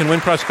banks can win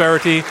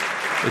prosperity.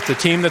 It's the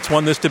team that's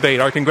won this debate.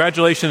 Our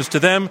congratulations to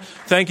them.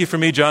 Thank you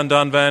from me, John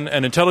Donvan,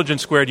 and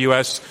Intelligence Squared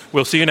US.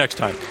 We'll see you next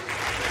time.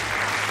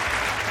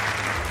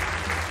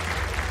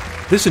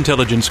 This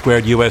Intelligence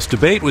Squared U.S.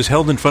 debate was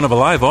held in front of a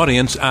live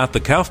audience at the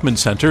Kaufman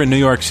Center in New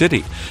York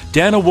City.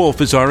 Dana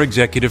Wolf is our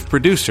executive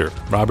producer.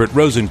 Robert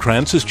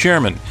Rosenkrantz is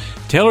chairman.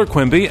 Taylor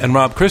Quimby and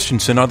Rob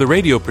Christensen are the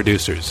radio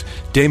producers.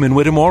 Damon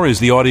Whittemore is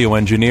the audio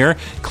engineer.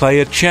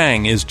 Clea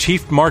Chang is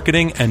chief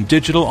marketing and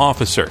digital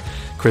officer.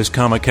 Chris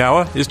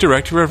Kamikawa is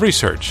director of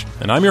research.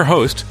 And I'm your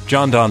host,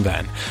 John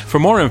Donvan. For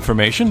more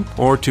information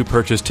or to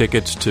purchase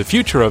tickets to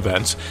future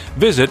events,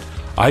 visit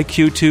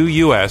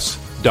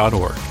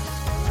iq2us.org.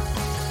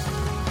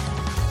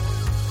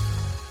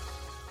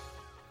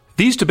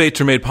 These debates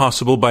are made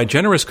possible by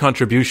generous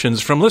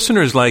contributions from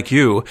listeners like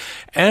you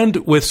and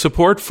with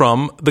support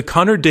from the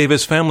Connor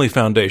Davis Family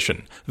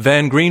Foundation,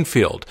 Van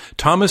Greenfield,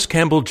 Thomas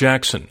Campbell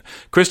Jackson,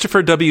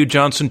 Christopher W.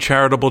 Johnson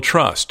Charitable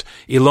Trust,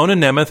 Ilona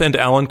Nemeth and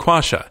Alan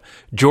Quasha,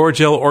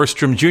 George L.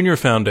 Orstrom Jr.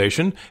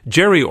 Foundation,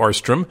 Jerry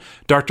Orstrom,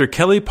 Dr.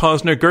 Kelly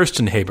Posner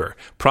Gerstenhaber,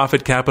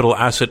 Profit Capital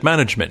Asset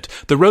Management,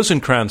 the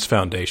Rosenkrantz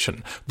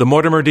Foundation, the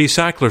Mortimer D.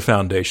 Sackler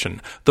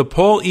Foundation, the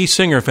Paul E.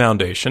 Singer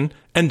Foundation,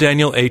 and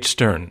Daniel H.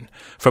 Stern.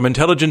 From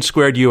Intelligence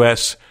Squared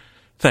US,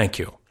 thank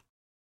you.